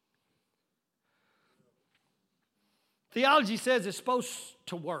 Theology says it's supposed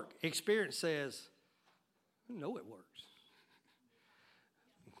to work. Experience says, no, it works.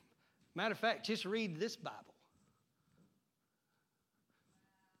 Matter of fact, just read this Bible.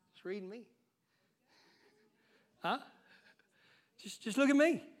 Just read me. Huh? Just look at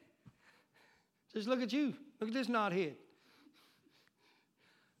me. Just look at you. Look at this knothead.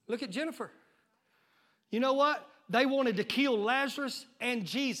 Look at Jennifer. You know what? They wanted to kill Lazarus and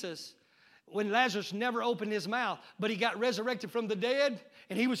Jesus when Lazarus never opened his mouth, but he got resurrected from the dead,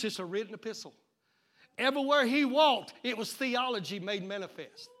 and he was just a written epistle. Everywhere he walked, it was theology made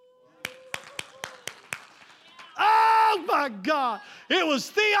manifest. Oh my God. It was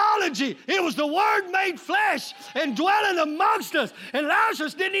theology. It was the Word made flesh and dwelling amongst us. And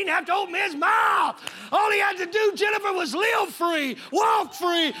Lazarus didn't even have to open his mouth. All he had to do, Jennifer, was live free, walk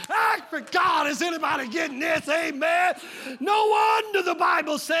free, act for God. Is anybody getting this? Amen. No wonder the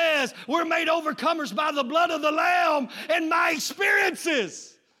Bible says we're made overcomers by the blood of the Lamb and my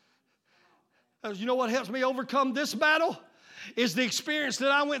experiences. You know what helps me overcome this battle? Is the experience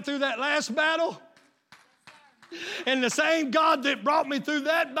that I went through that last battle. And the same God that brought me through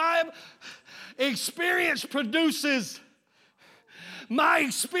that Bible, experience produces. My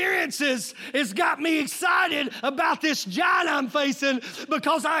experiences has got me excited about this giant I'm facing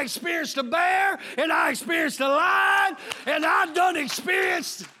because I experienced a bear and I experienced a lion and I done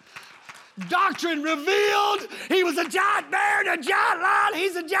experienced doctrine revealed. He was a giant bear and a giant lion.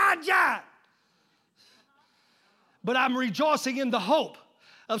 He's a giant. But I'm rejoicing in the hope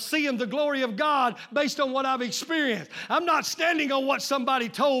of seeing the glory of God based on what I've experienced. I'm not standing on what somebody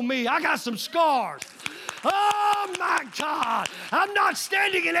told me. I got some scars. Oh my God. I'm not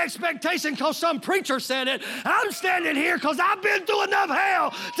standing in expectation because some preacher said it. I'm standing here because I've been through enough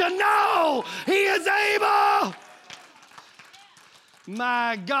hell to know He is able.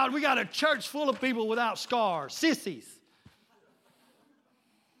 My God, we got a church full of people without scars. Sissies.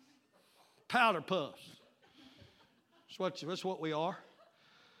 Powder puffs. That's what we are.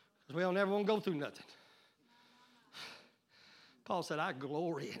 Because we don't ever want to go through nothing. Paul said, I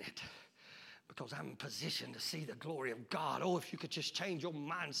glory in it because I'm in position to see the glory of God. Oh, if you could just change your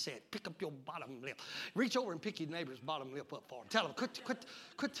mindset. Pick up your bottom lip. Reach over and pick your neighbor's bottom lip up for him. Tell him,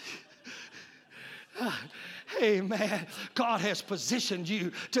 quit. Amen. God has positioned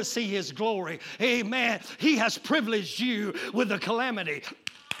you to see His glory. Amen. He has privileged you with the calamity.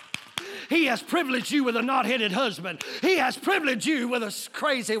 He has privileged you with a knot-headed husband. He has privileged you with a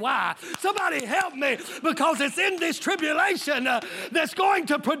crazy wife. Somebody help me, because it's in this tribulation that's going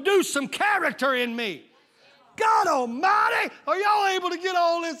to produce some character in me. God Almighty, are y'all able to get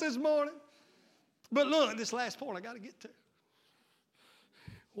all this morning? But look, this last point I got to get to.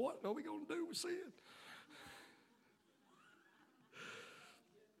 What are we going to do with sin?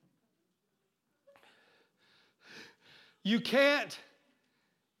 You can't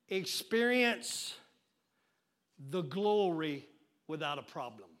experience the glory without a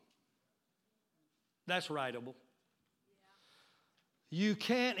problem. That's rightable. You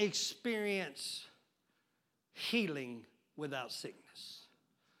can't experience healing without sickness.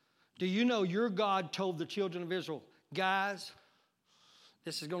 Do you know your God told the children of Israel, guys,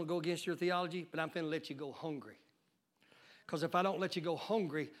 this is going to go against your theology, but I'm going to let you go hungry. Because if I don't let you go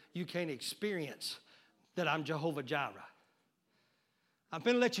hungry, you can't experience that I'm Jehovah Jireh. I'm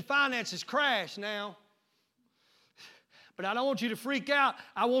going to let your finances crash now. But I don't want you to freak out.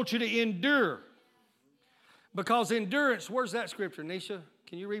 I want you to endure. Because endurance, where's that scripture, Nisha?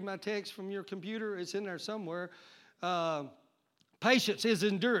 Can you read my text from your computer? It's in there somewhere. Patience is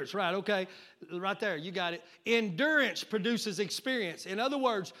endurance, right? Okay, right there, you got it. Endurance produces experience. In other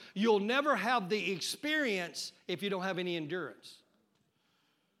words, you'll never have the experience if you don't have any endurance.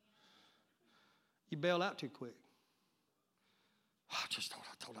 You bail out too quick. I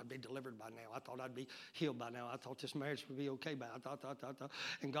thought I'd be delivered by now. I thought I'd be healed by now. I thought this marriage would be okay by now. I thought.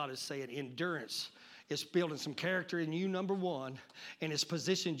 And God is saying endurance is building some character in you, number one, and it's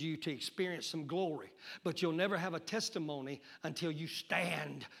positioned you to experience some glory. But you'll never have a testimony until you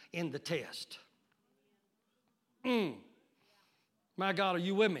stand in the test. My God, are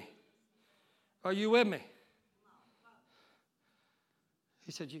you with me? Are you with me?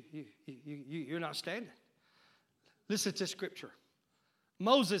 He said, you're not standing. Listen to scripture.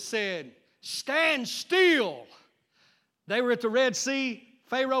 Moses said, stand still. They were at the Red Sea.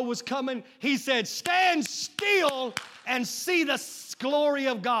 Pharaoh was coming. He said, stand still and see the glory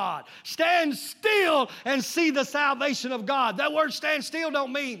of God. Stand still and see the salvation of God. That word stand still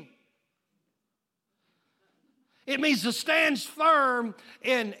don't mean. It means to stand firm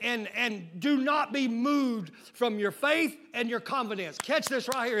and do not be moved from your faith and your confidence. Catch this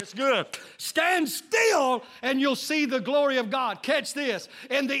right here. It's good. Stand still and you'll see the glory of God. Catch this.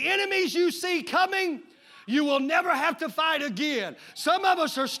 And the enemies you see coming, you will never have to fight again. Some of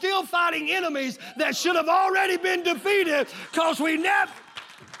us are still fighting enemies that should have already been defeated because we never...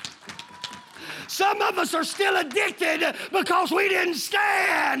 Some of us are still addicted because we didn't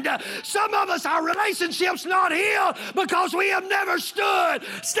stand. Some of us, our relationship's not healed because we have never stood.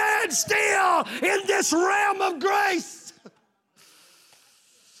 Stand still in this realm of grace.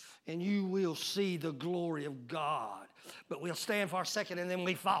 And you will see the glory of God. But we'll stand for a second and then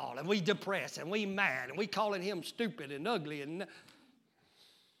we fall and we depress and we mad and we calling him stupid and ugly and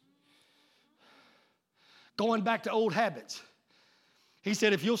going back to old habits. He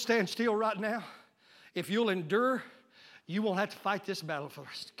said, if you'll stand still right now, if you'll endure, you won't have to fight this battle for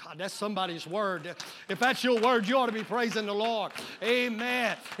us. God, that's somebody's word. If that's your word, you ought to be praising the Lord.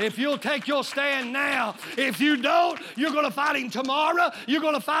 Amen. If you'll take your stand now, if you don't, you're going to fight him tomorrow. You're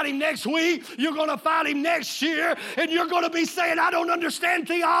going to fight him next week. You're going to fight him next year. And you're going to be saying, I don't understand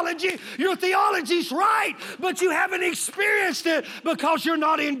theology. Your theology's right, but you haven't experienced it because you're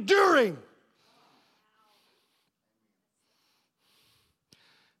not enduring.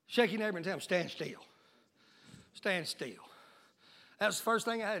 Shake your neighbor and tell him, stand still. Stand still. That's the first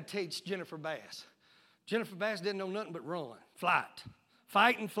thing I had to teach Jennifer Bass. Jennifer Bass didn't know nothing but run, flight,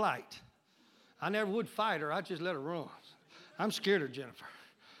 fight and flight. I never would fight her. I just let her run. I'm scared of Jennifer.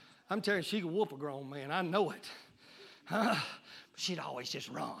 I'm telling you, she could whoop a grown man. I know it. She'd always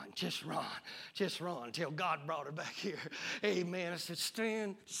just run until God brought her back here. Amen. I said,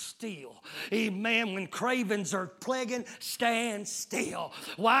 stand still. Amen. When cravings are plaguing, stand still.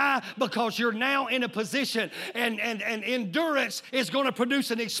 Why? Because you're now in a position and endurance is going to produce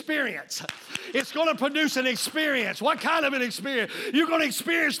an experience. It's going to produce an experience. What kind of an experience? You're going to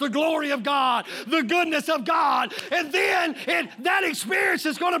experience the glory of God, the goodness of God, and then that experience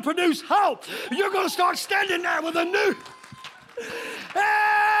is going to produce hope. You're going to start standing there with a new...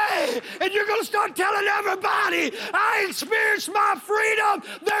 Hey! And you're going to start telling everybody, I experienced my freedom.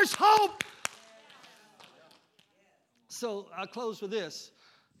 There's hope. So I'll close with this.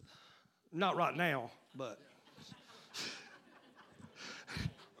 Not right now, but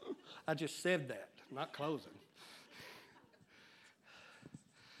I just said that. I'm not closing.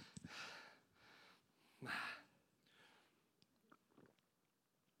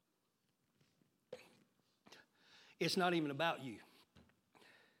 It's not even about you.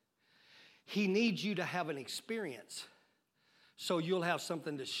 He needs you to have an experience so you'll have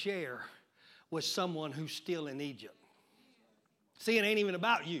something to share with someone who's still in Egypt. See, it ain't even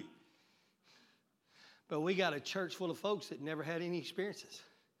about you. But we got a church full of folks that never had any experiences.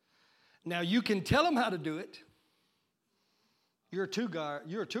 Now, you can tell them how to do it. You're a tour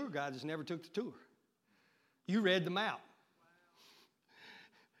guide that's never took the tour. You read the map.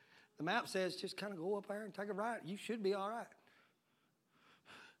 The map says just kind of go up there and take a right. You should be all right.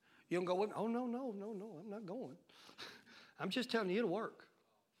 You don't go, oh, no, I'm not going. I'm just telling you it'll work.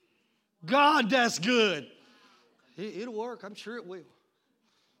 God, that's good. It'll work. I'm sure it will.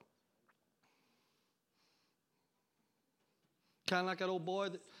 Kind of like that old boy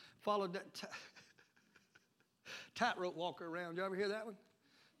that followed that tightrope walker around. Did you ever hear that one?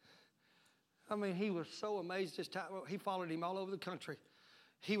 I mean, he was so amazed this tightrope. He followed him all over the country.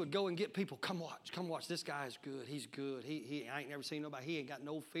 He would go and get people, come watch. This guy is good. He's good. I ain't never seen nobody. He ain't got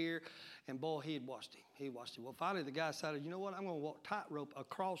no fear. And boy, he had watched him. Well, finally the guy decided, you know what? I'm going to walk tightrope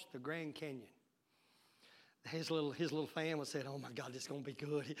across the Grand Canyon. His little fan was saying, oh my God, this is going to be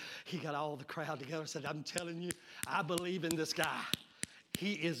good. He got all the crowd together and said, I'm telling you, I believe in this guy.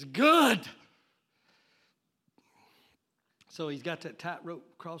 He is good. So he's got that tightrope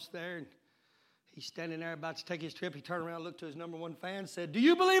across there, and he's standing there about to take his trip. He turned around, looked to his number one fan, and said, do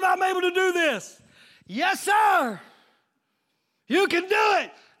you believe I'm able to do this? Yes, sir. You can do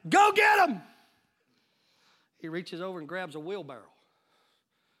it. Go get him. He reaches over and grabs a wheelbarrow,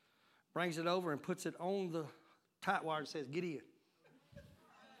 brings it over and puts it on the tight wire and says, get in.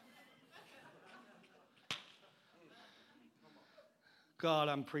 God,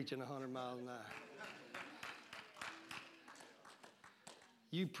 I'm preaching 100 miles an hour.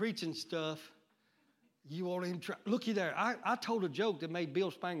 You preaching stuff. You won't even try. Looky there. I told a joke that made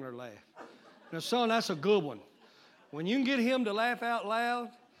Bill Spangler laugh. Now, son, that's a good one. When you can get him to laugh out loud.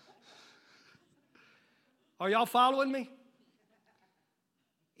 Are y'all following me?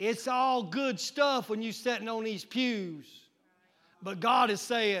 It's all good stuff when you're sitting on these pews. But God is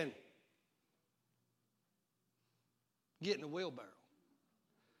saying, get in the wheelbarrow.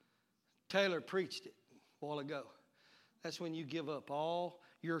 Taylor preached it a while ago. That's when you give up all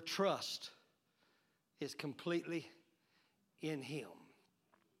your trust is completely in Him.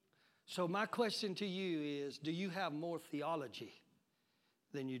 So my question to you is, do you have more theology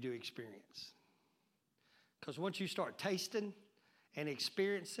than you do experience? Because once you start tasting and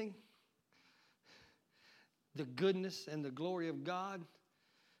experiencing the goodness and the glory of God,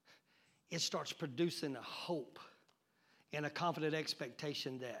 it starts producing a hope and a confident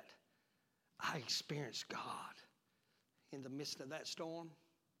expectation that I experienced God in the midst of that storm.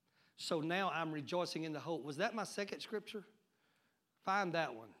 So now I'm rejoicing in the hope. Was that my second scripture? Find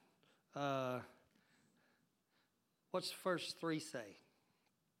that one. What's verse 3 say?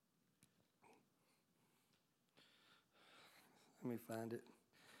 Let me find it.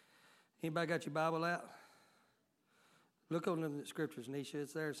 Anybody got your Bible out? Look on the scriptures, Nisha.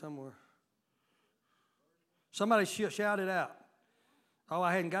 It's there somewhere. Somebody shout it out. Oh,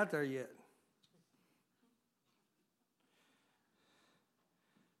 I hadn't got there yet.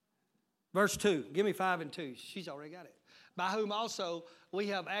 Verse 2. Give me 5 and 2. She's already got it. By whom also we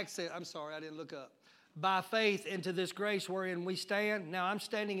have access. I'm sorry, I didn't look up. By faith into this grace wherein we stand. Now I'm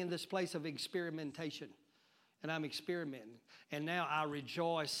standing in this place of experimentation. And I'm experimenting. And now I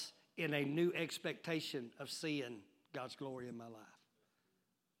rejoice in a new expectation of seeing God's glory in my life.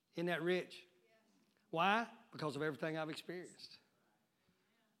 Isn't that rich? Why? Because of everything I've experienced.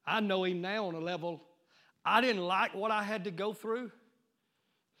 I know Him now on a level I didn't like what I had to go through.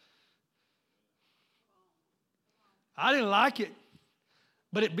 I didn't like it,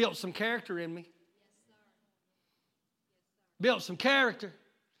 but it built some character in me. Built some character.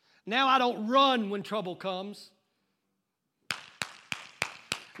 Now I don't run when trouble comes.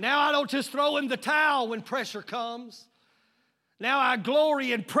 Now I don't just throw in the towel when pressure comes. Now I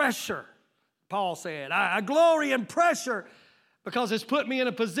glory in pressure, Paul said. I glory in pressure because it's put me in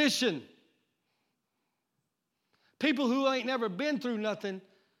a position. People who ain't never been through nothing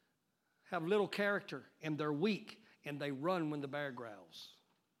have little character and they're weak and they run when the bear growls.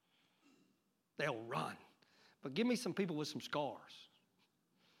 They'll run. But give me some people with some scars.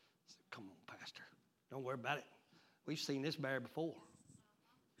 Come on, Pastor. Don't worry about it. We've seen this bear before.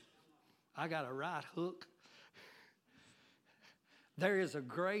 I got a right hook. There is a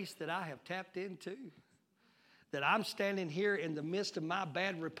grace that I have tapped into, that I'm standing here in the midst of my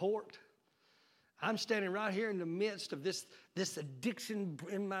bad report. I'm standing right here in the midst of this addiction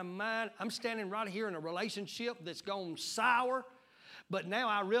in my mind. I'm standing right here in a relationship that's gone sour. But now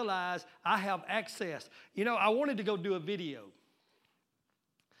I realize I have access. You know, I wanted to go do a video,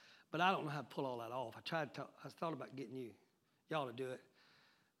 but I don't know how to pull all that off. I thought about getting y'all to do it.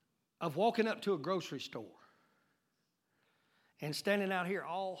 Of walking up to a grocery store and standing out here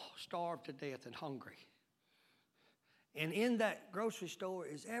all starved to death and hungry. And in that grocery store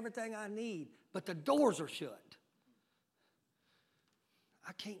is everything I need, but the doors are shut.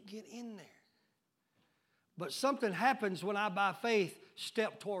 I can't get in there. But something happens when I, by faith,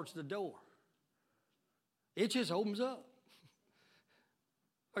 step towards the door. It just opens up.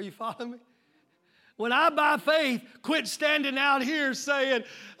 Are you following me? When I, by faith, quit standing out here saying,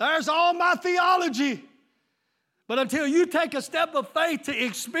 there's all my theology. But until you take a step of faith to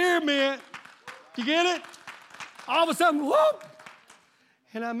experiment, you get it? All of a sudden, whoop,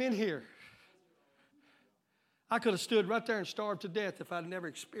 and I'm in here. I could have stood right there and starved to death if I'd never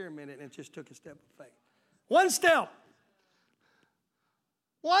experimented and just took a step of faith. One step.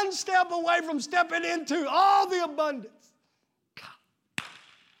 One step away from stepping into all the abundance. God.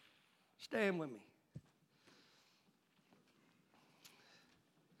 Stand with me.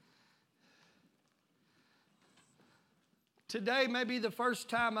 Today may be the first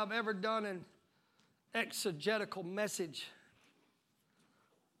time I've ever done an exegetical message.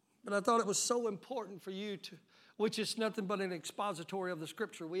 But I thought it was so important for you to, which is nothing but an expository of the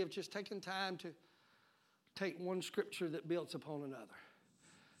Scripture. We have just taken time to take one Scripture that builds upon another.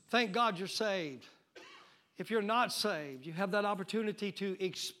 Thank God you're saved. If you're not saved, you have that opportunity to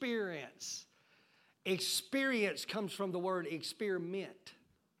experience. Experience comes from the word experiment.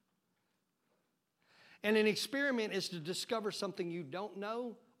 And an experiment is to discover something you don't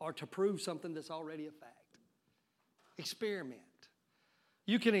know or to prove something that's already a fact. Experiment.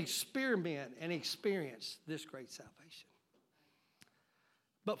 You can experiment and experience this great salvation.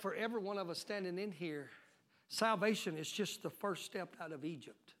 But for every one of us standing in here, salvation is just the first step out of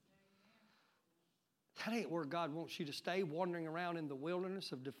Egypt. That ain't where God wants you to stay, wandering around in the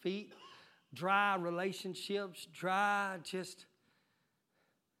wilderness of defeat, dry relationships,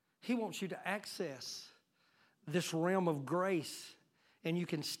 He wants you to access this realm of grace, and you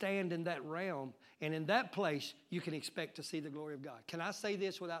can stand in that realm, and in that place, you can expect to see the glory of God. Can I say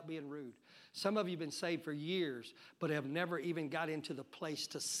this without being rude? Some of you have been saved for years, but have never even got into the place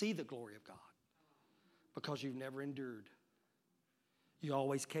to see the glory of God because you've never endured. You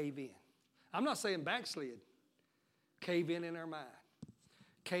always cave in. I'm not saying backslid. Cave in our mind.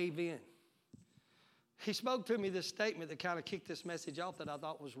 Cave in. He spoke to me this statement that kind of kicked this message off that I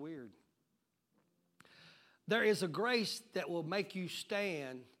thought was weird. There is a grace that will make you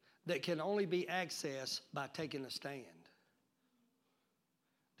stand that can only be accessed by taking a stand.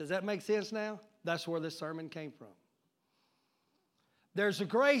 Does that make sense now? That's where this sermon came from. There's a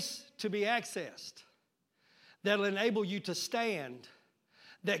grace to be accessed that'll enable you to stand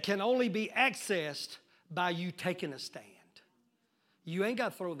that can only be accessed by you taking a stand. You ain't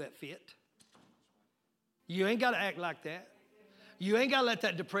got to throw that fit. You ain't got to act like that. You ain't got to let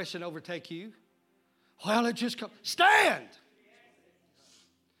that depression overtake you. Well, it just comes. Stand!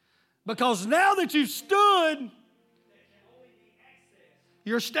 Because now that you've stood,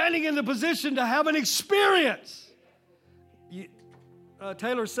 you're standing in the position to have an experience.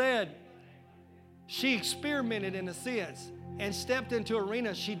 Taylor said she experimented in a sense and stepped into an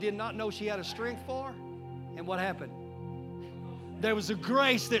arena she did not know she had a strength for. And what happened? There was a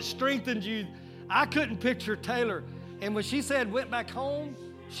grace that strengthened you. I couldn't picture Taylor. And when she said went back home,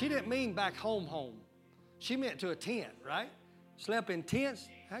 she didn't mean back home. She meant to a tent, right? Slept in tents.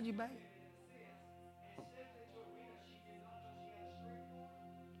 How'd you bang?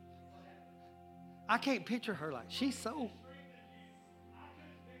 I can't picture her like, she's so,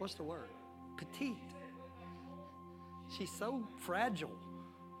 what's the word? Petite. She's so fragile,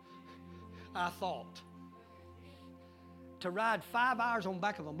 I thought. To ride 5 hours on the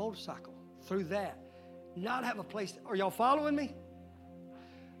back of a motorcycle through that, not have a place. Are y'all following me?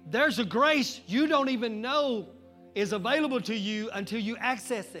 There's a grace you don't even know is available to you until you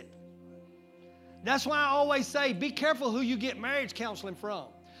access it. That's why I always say, be careful who you get marriage counseling from,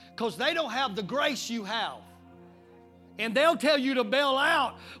 because they don't have the grace you have. And they'll tell you to bail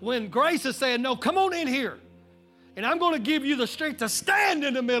out when grace is saying, no, come on in here. And I'm going to give you the strength to stand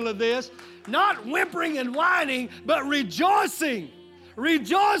in the middle of this, not whimpering and whining, but rejoicing.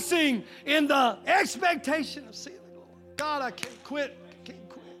 Rejoicing in the expectation of seeing the Lord. God, I can't quit.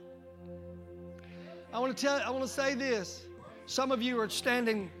 I want to say this. Some of you are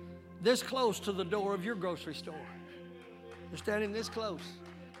standing this close to the door of your grocery store. You're standing this close,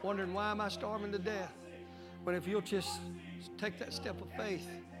 wondering, why am I starving to death? But if you'll just take that step of faith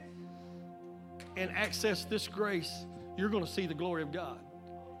and access this grace, you're going to see the glory of God.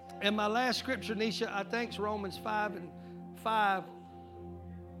 And my last scripture, Nisha, I think is Romans 5:5,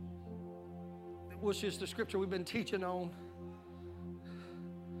 which is the scripture we've been teaching on.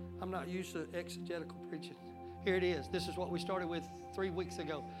 I'm not used to exegetical preaching. Here it is. This is what we started with 3 weeks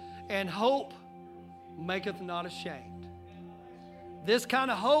ago. And hope maketh not ashamed. This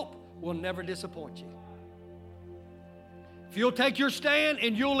kind of hope will never disappoint you. If you'll take your stand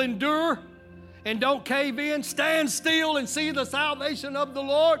and you'll endure and don't cave in, stand still and see the salvation of the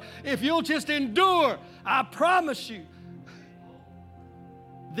Lord. If you'll just endure, I promise you,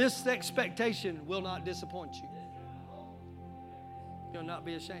 this expectation will not disappoint you. You'll not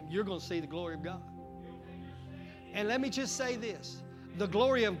be ashamed. You're going to see the glory of God. And let me just say this. The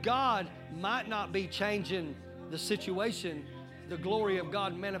glory of God might not be changing the situation. The glory of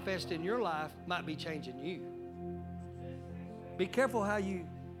God manifest in your life might be changing you. Be careful how you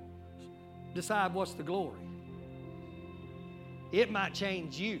decide what's the glory. It might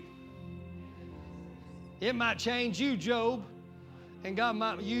change you. It might change you, Job. And God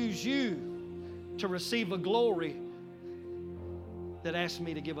might use you to receive a glory that asked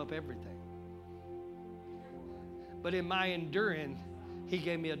me to give up everything. But in my enduring, He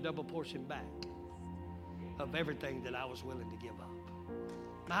gave me a double portion back of everything that I was willing to give up.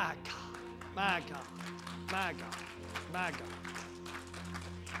 My God, my God, my God, my God,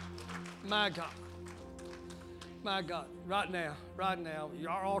 my God, my God. Right now,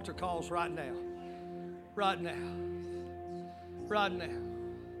 our altar calls right now, right now, right now,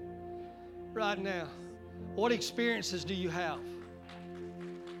 right now. What experiences do you have?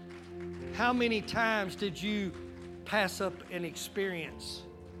 How many times did you pass up an experience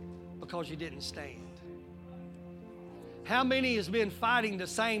because you didn't stand? How many has been fighting the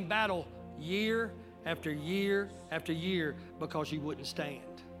same battle year after year after year because you wouldn't stand?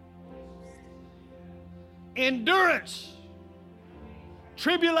 Endurance.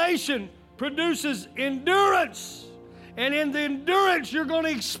 Tribulation produces endurance. And in the endurance, you're going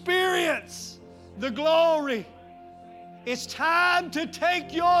to experience the glory. It's time to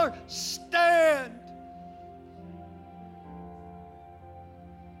take your stand.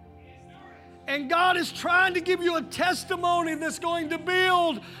 And God is trying to give you a testimony that's going to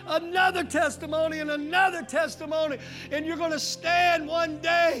build another testimony and another testimony. And you're going to stand one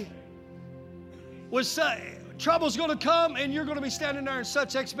day with trouble's going to come, and you're going to be standing there in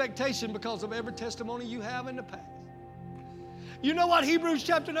such expectation because of every testimony you have in the past. You know what Hebrews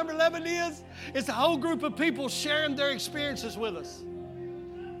chapter number 11 is? It's a whole group of people sharing their experiences with us.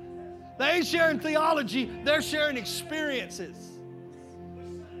 They ain't sharing theology, they're sharing experiences.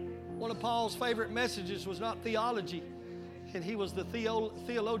 One of Paul's favorite messages was not theology, and he was the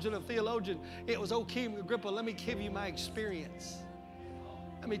theologian of theologians. It was, "Oh, King Agrippa, let me give you my experience.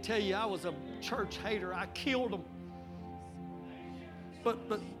 Let me tell you, I was a church hater. I killed them.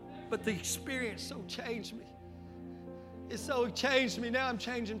 But the experience so changed me. It so changed me. Now I'm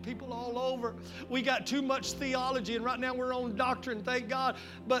changing people all over. We got too much theology, and right now we're on doctrine, thank God.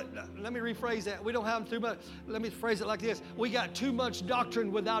 But let me rephrase that. We don't have too much. Let me phrase it like this. We got too much doctrine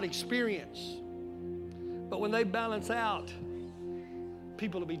without experience. But when they balance out,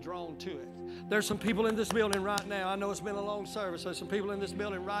 people will be drawn to it. There's some people in this building right now. I know it's been a long service. There's some people in this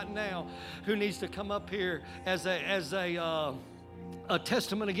building right now who needs to come up here as a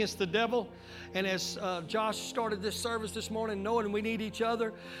testament against the devil. And as Josh started this service this morning, knowing we need each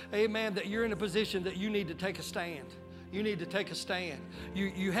other, amen, that you're in a position that you need to take a stand. You need to take a stand.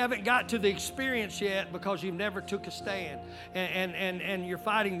 You haven't got to the experience yet because you've never took a stand. And you're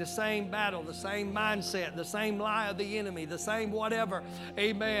fighting the same battle, the same mindset, the same lie of the enemy, the same whatever.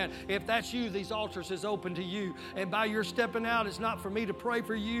 Amen. If that's you, these altars is open to you. And by your stepping out, it's not for me to pray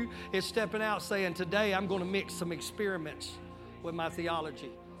for you. It's stepping out saying, today I'm going to mix some experiments with my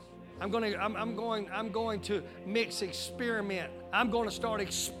theology. I'm going to mix experiment. I'm going to start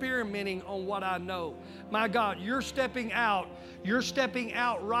experimenting on what I know. My God, you're stepping out. You're stepping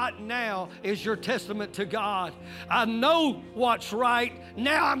out right now is your testament to God. I know what's right.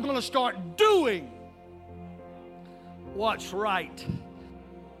 Now I'm going to start doing what's right.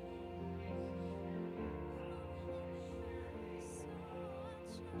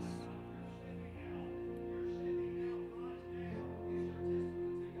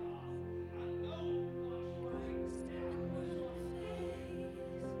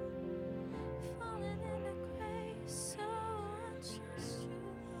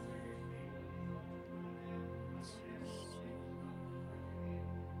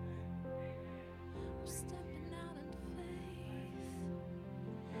 Stepping out in faith,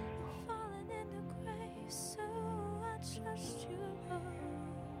 falling into grace, so I trust you, Lord.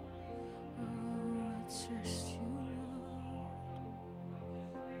 Oh, I trust you, Lord.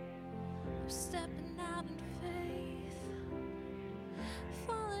 I'm stepping out in faith,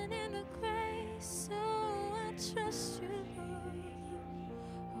 falling into grace, so I trust you, Lord.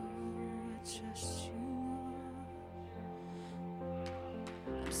 Oh, I trust you.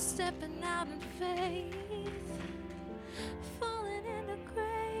 I'm stepping out in faith, falling into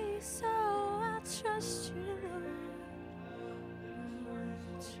grace. Oh, I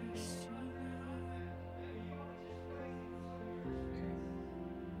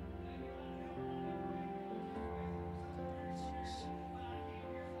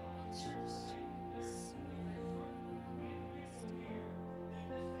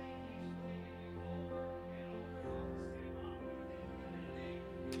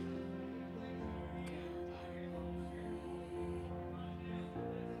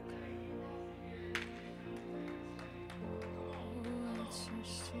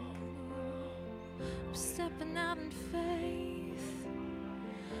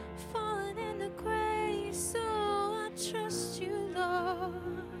trust you, Lord.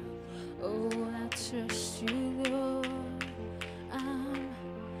 Oh, I trust you, Lord.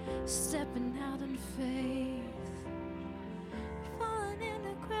 I'm stepping out in faith, falling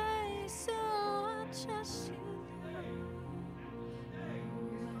into grace. Oh, I trust you, Lord.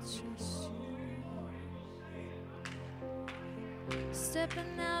 Oh, I trust you.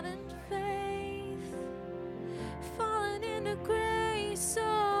 Stepping out in faith, falling into grace.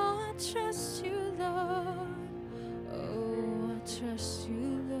 Oh, I trust you, Lord. Oh, I trust you,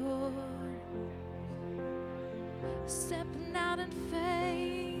 Lord. Stepping out in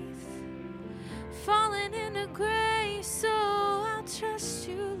faith, falling into grace. Oh, I trust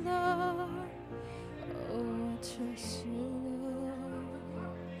you, Lord. Oh, I trust you, Lord.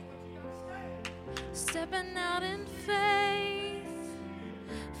 Stepping out in faith,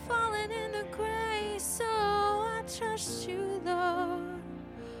 falling into grace. Oh, I trust you, Lord.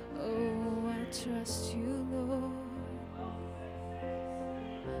 Oh, I trust you, Lord.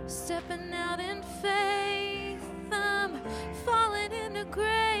 Stepping out in faith, I'm falling into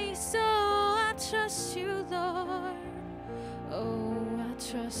grace. Oh, I trust you, Lord. Oh, I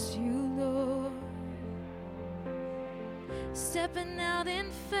trust you, Lord. Stepping out in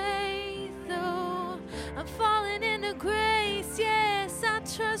faith, oh, I'm falling into grace. Yes, I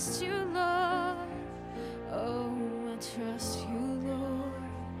trust you, Lord. Oh, I trust you, Lord.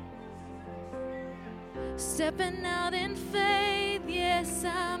 Stepping out in faith, yes,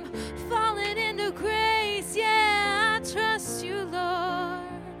 I'm falling into grace. Yeah, I trust you, Lord.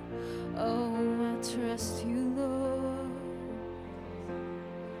 Oh, I trust you, Lord.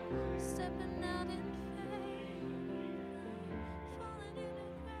 Stepping out in faith, falling into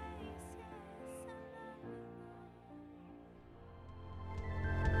grace. Yes, I love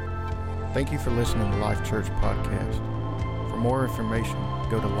you. Thank you for listening to Life Church Podcast. For more information,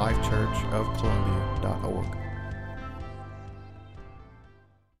 go to lifechurchofcolumbia.org.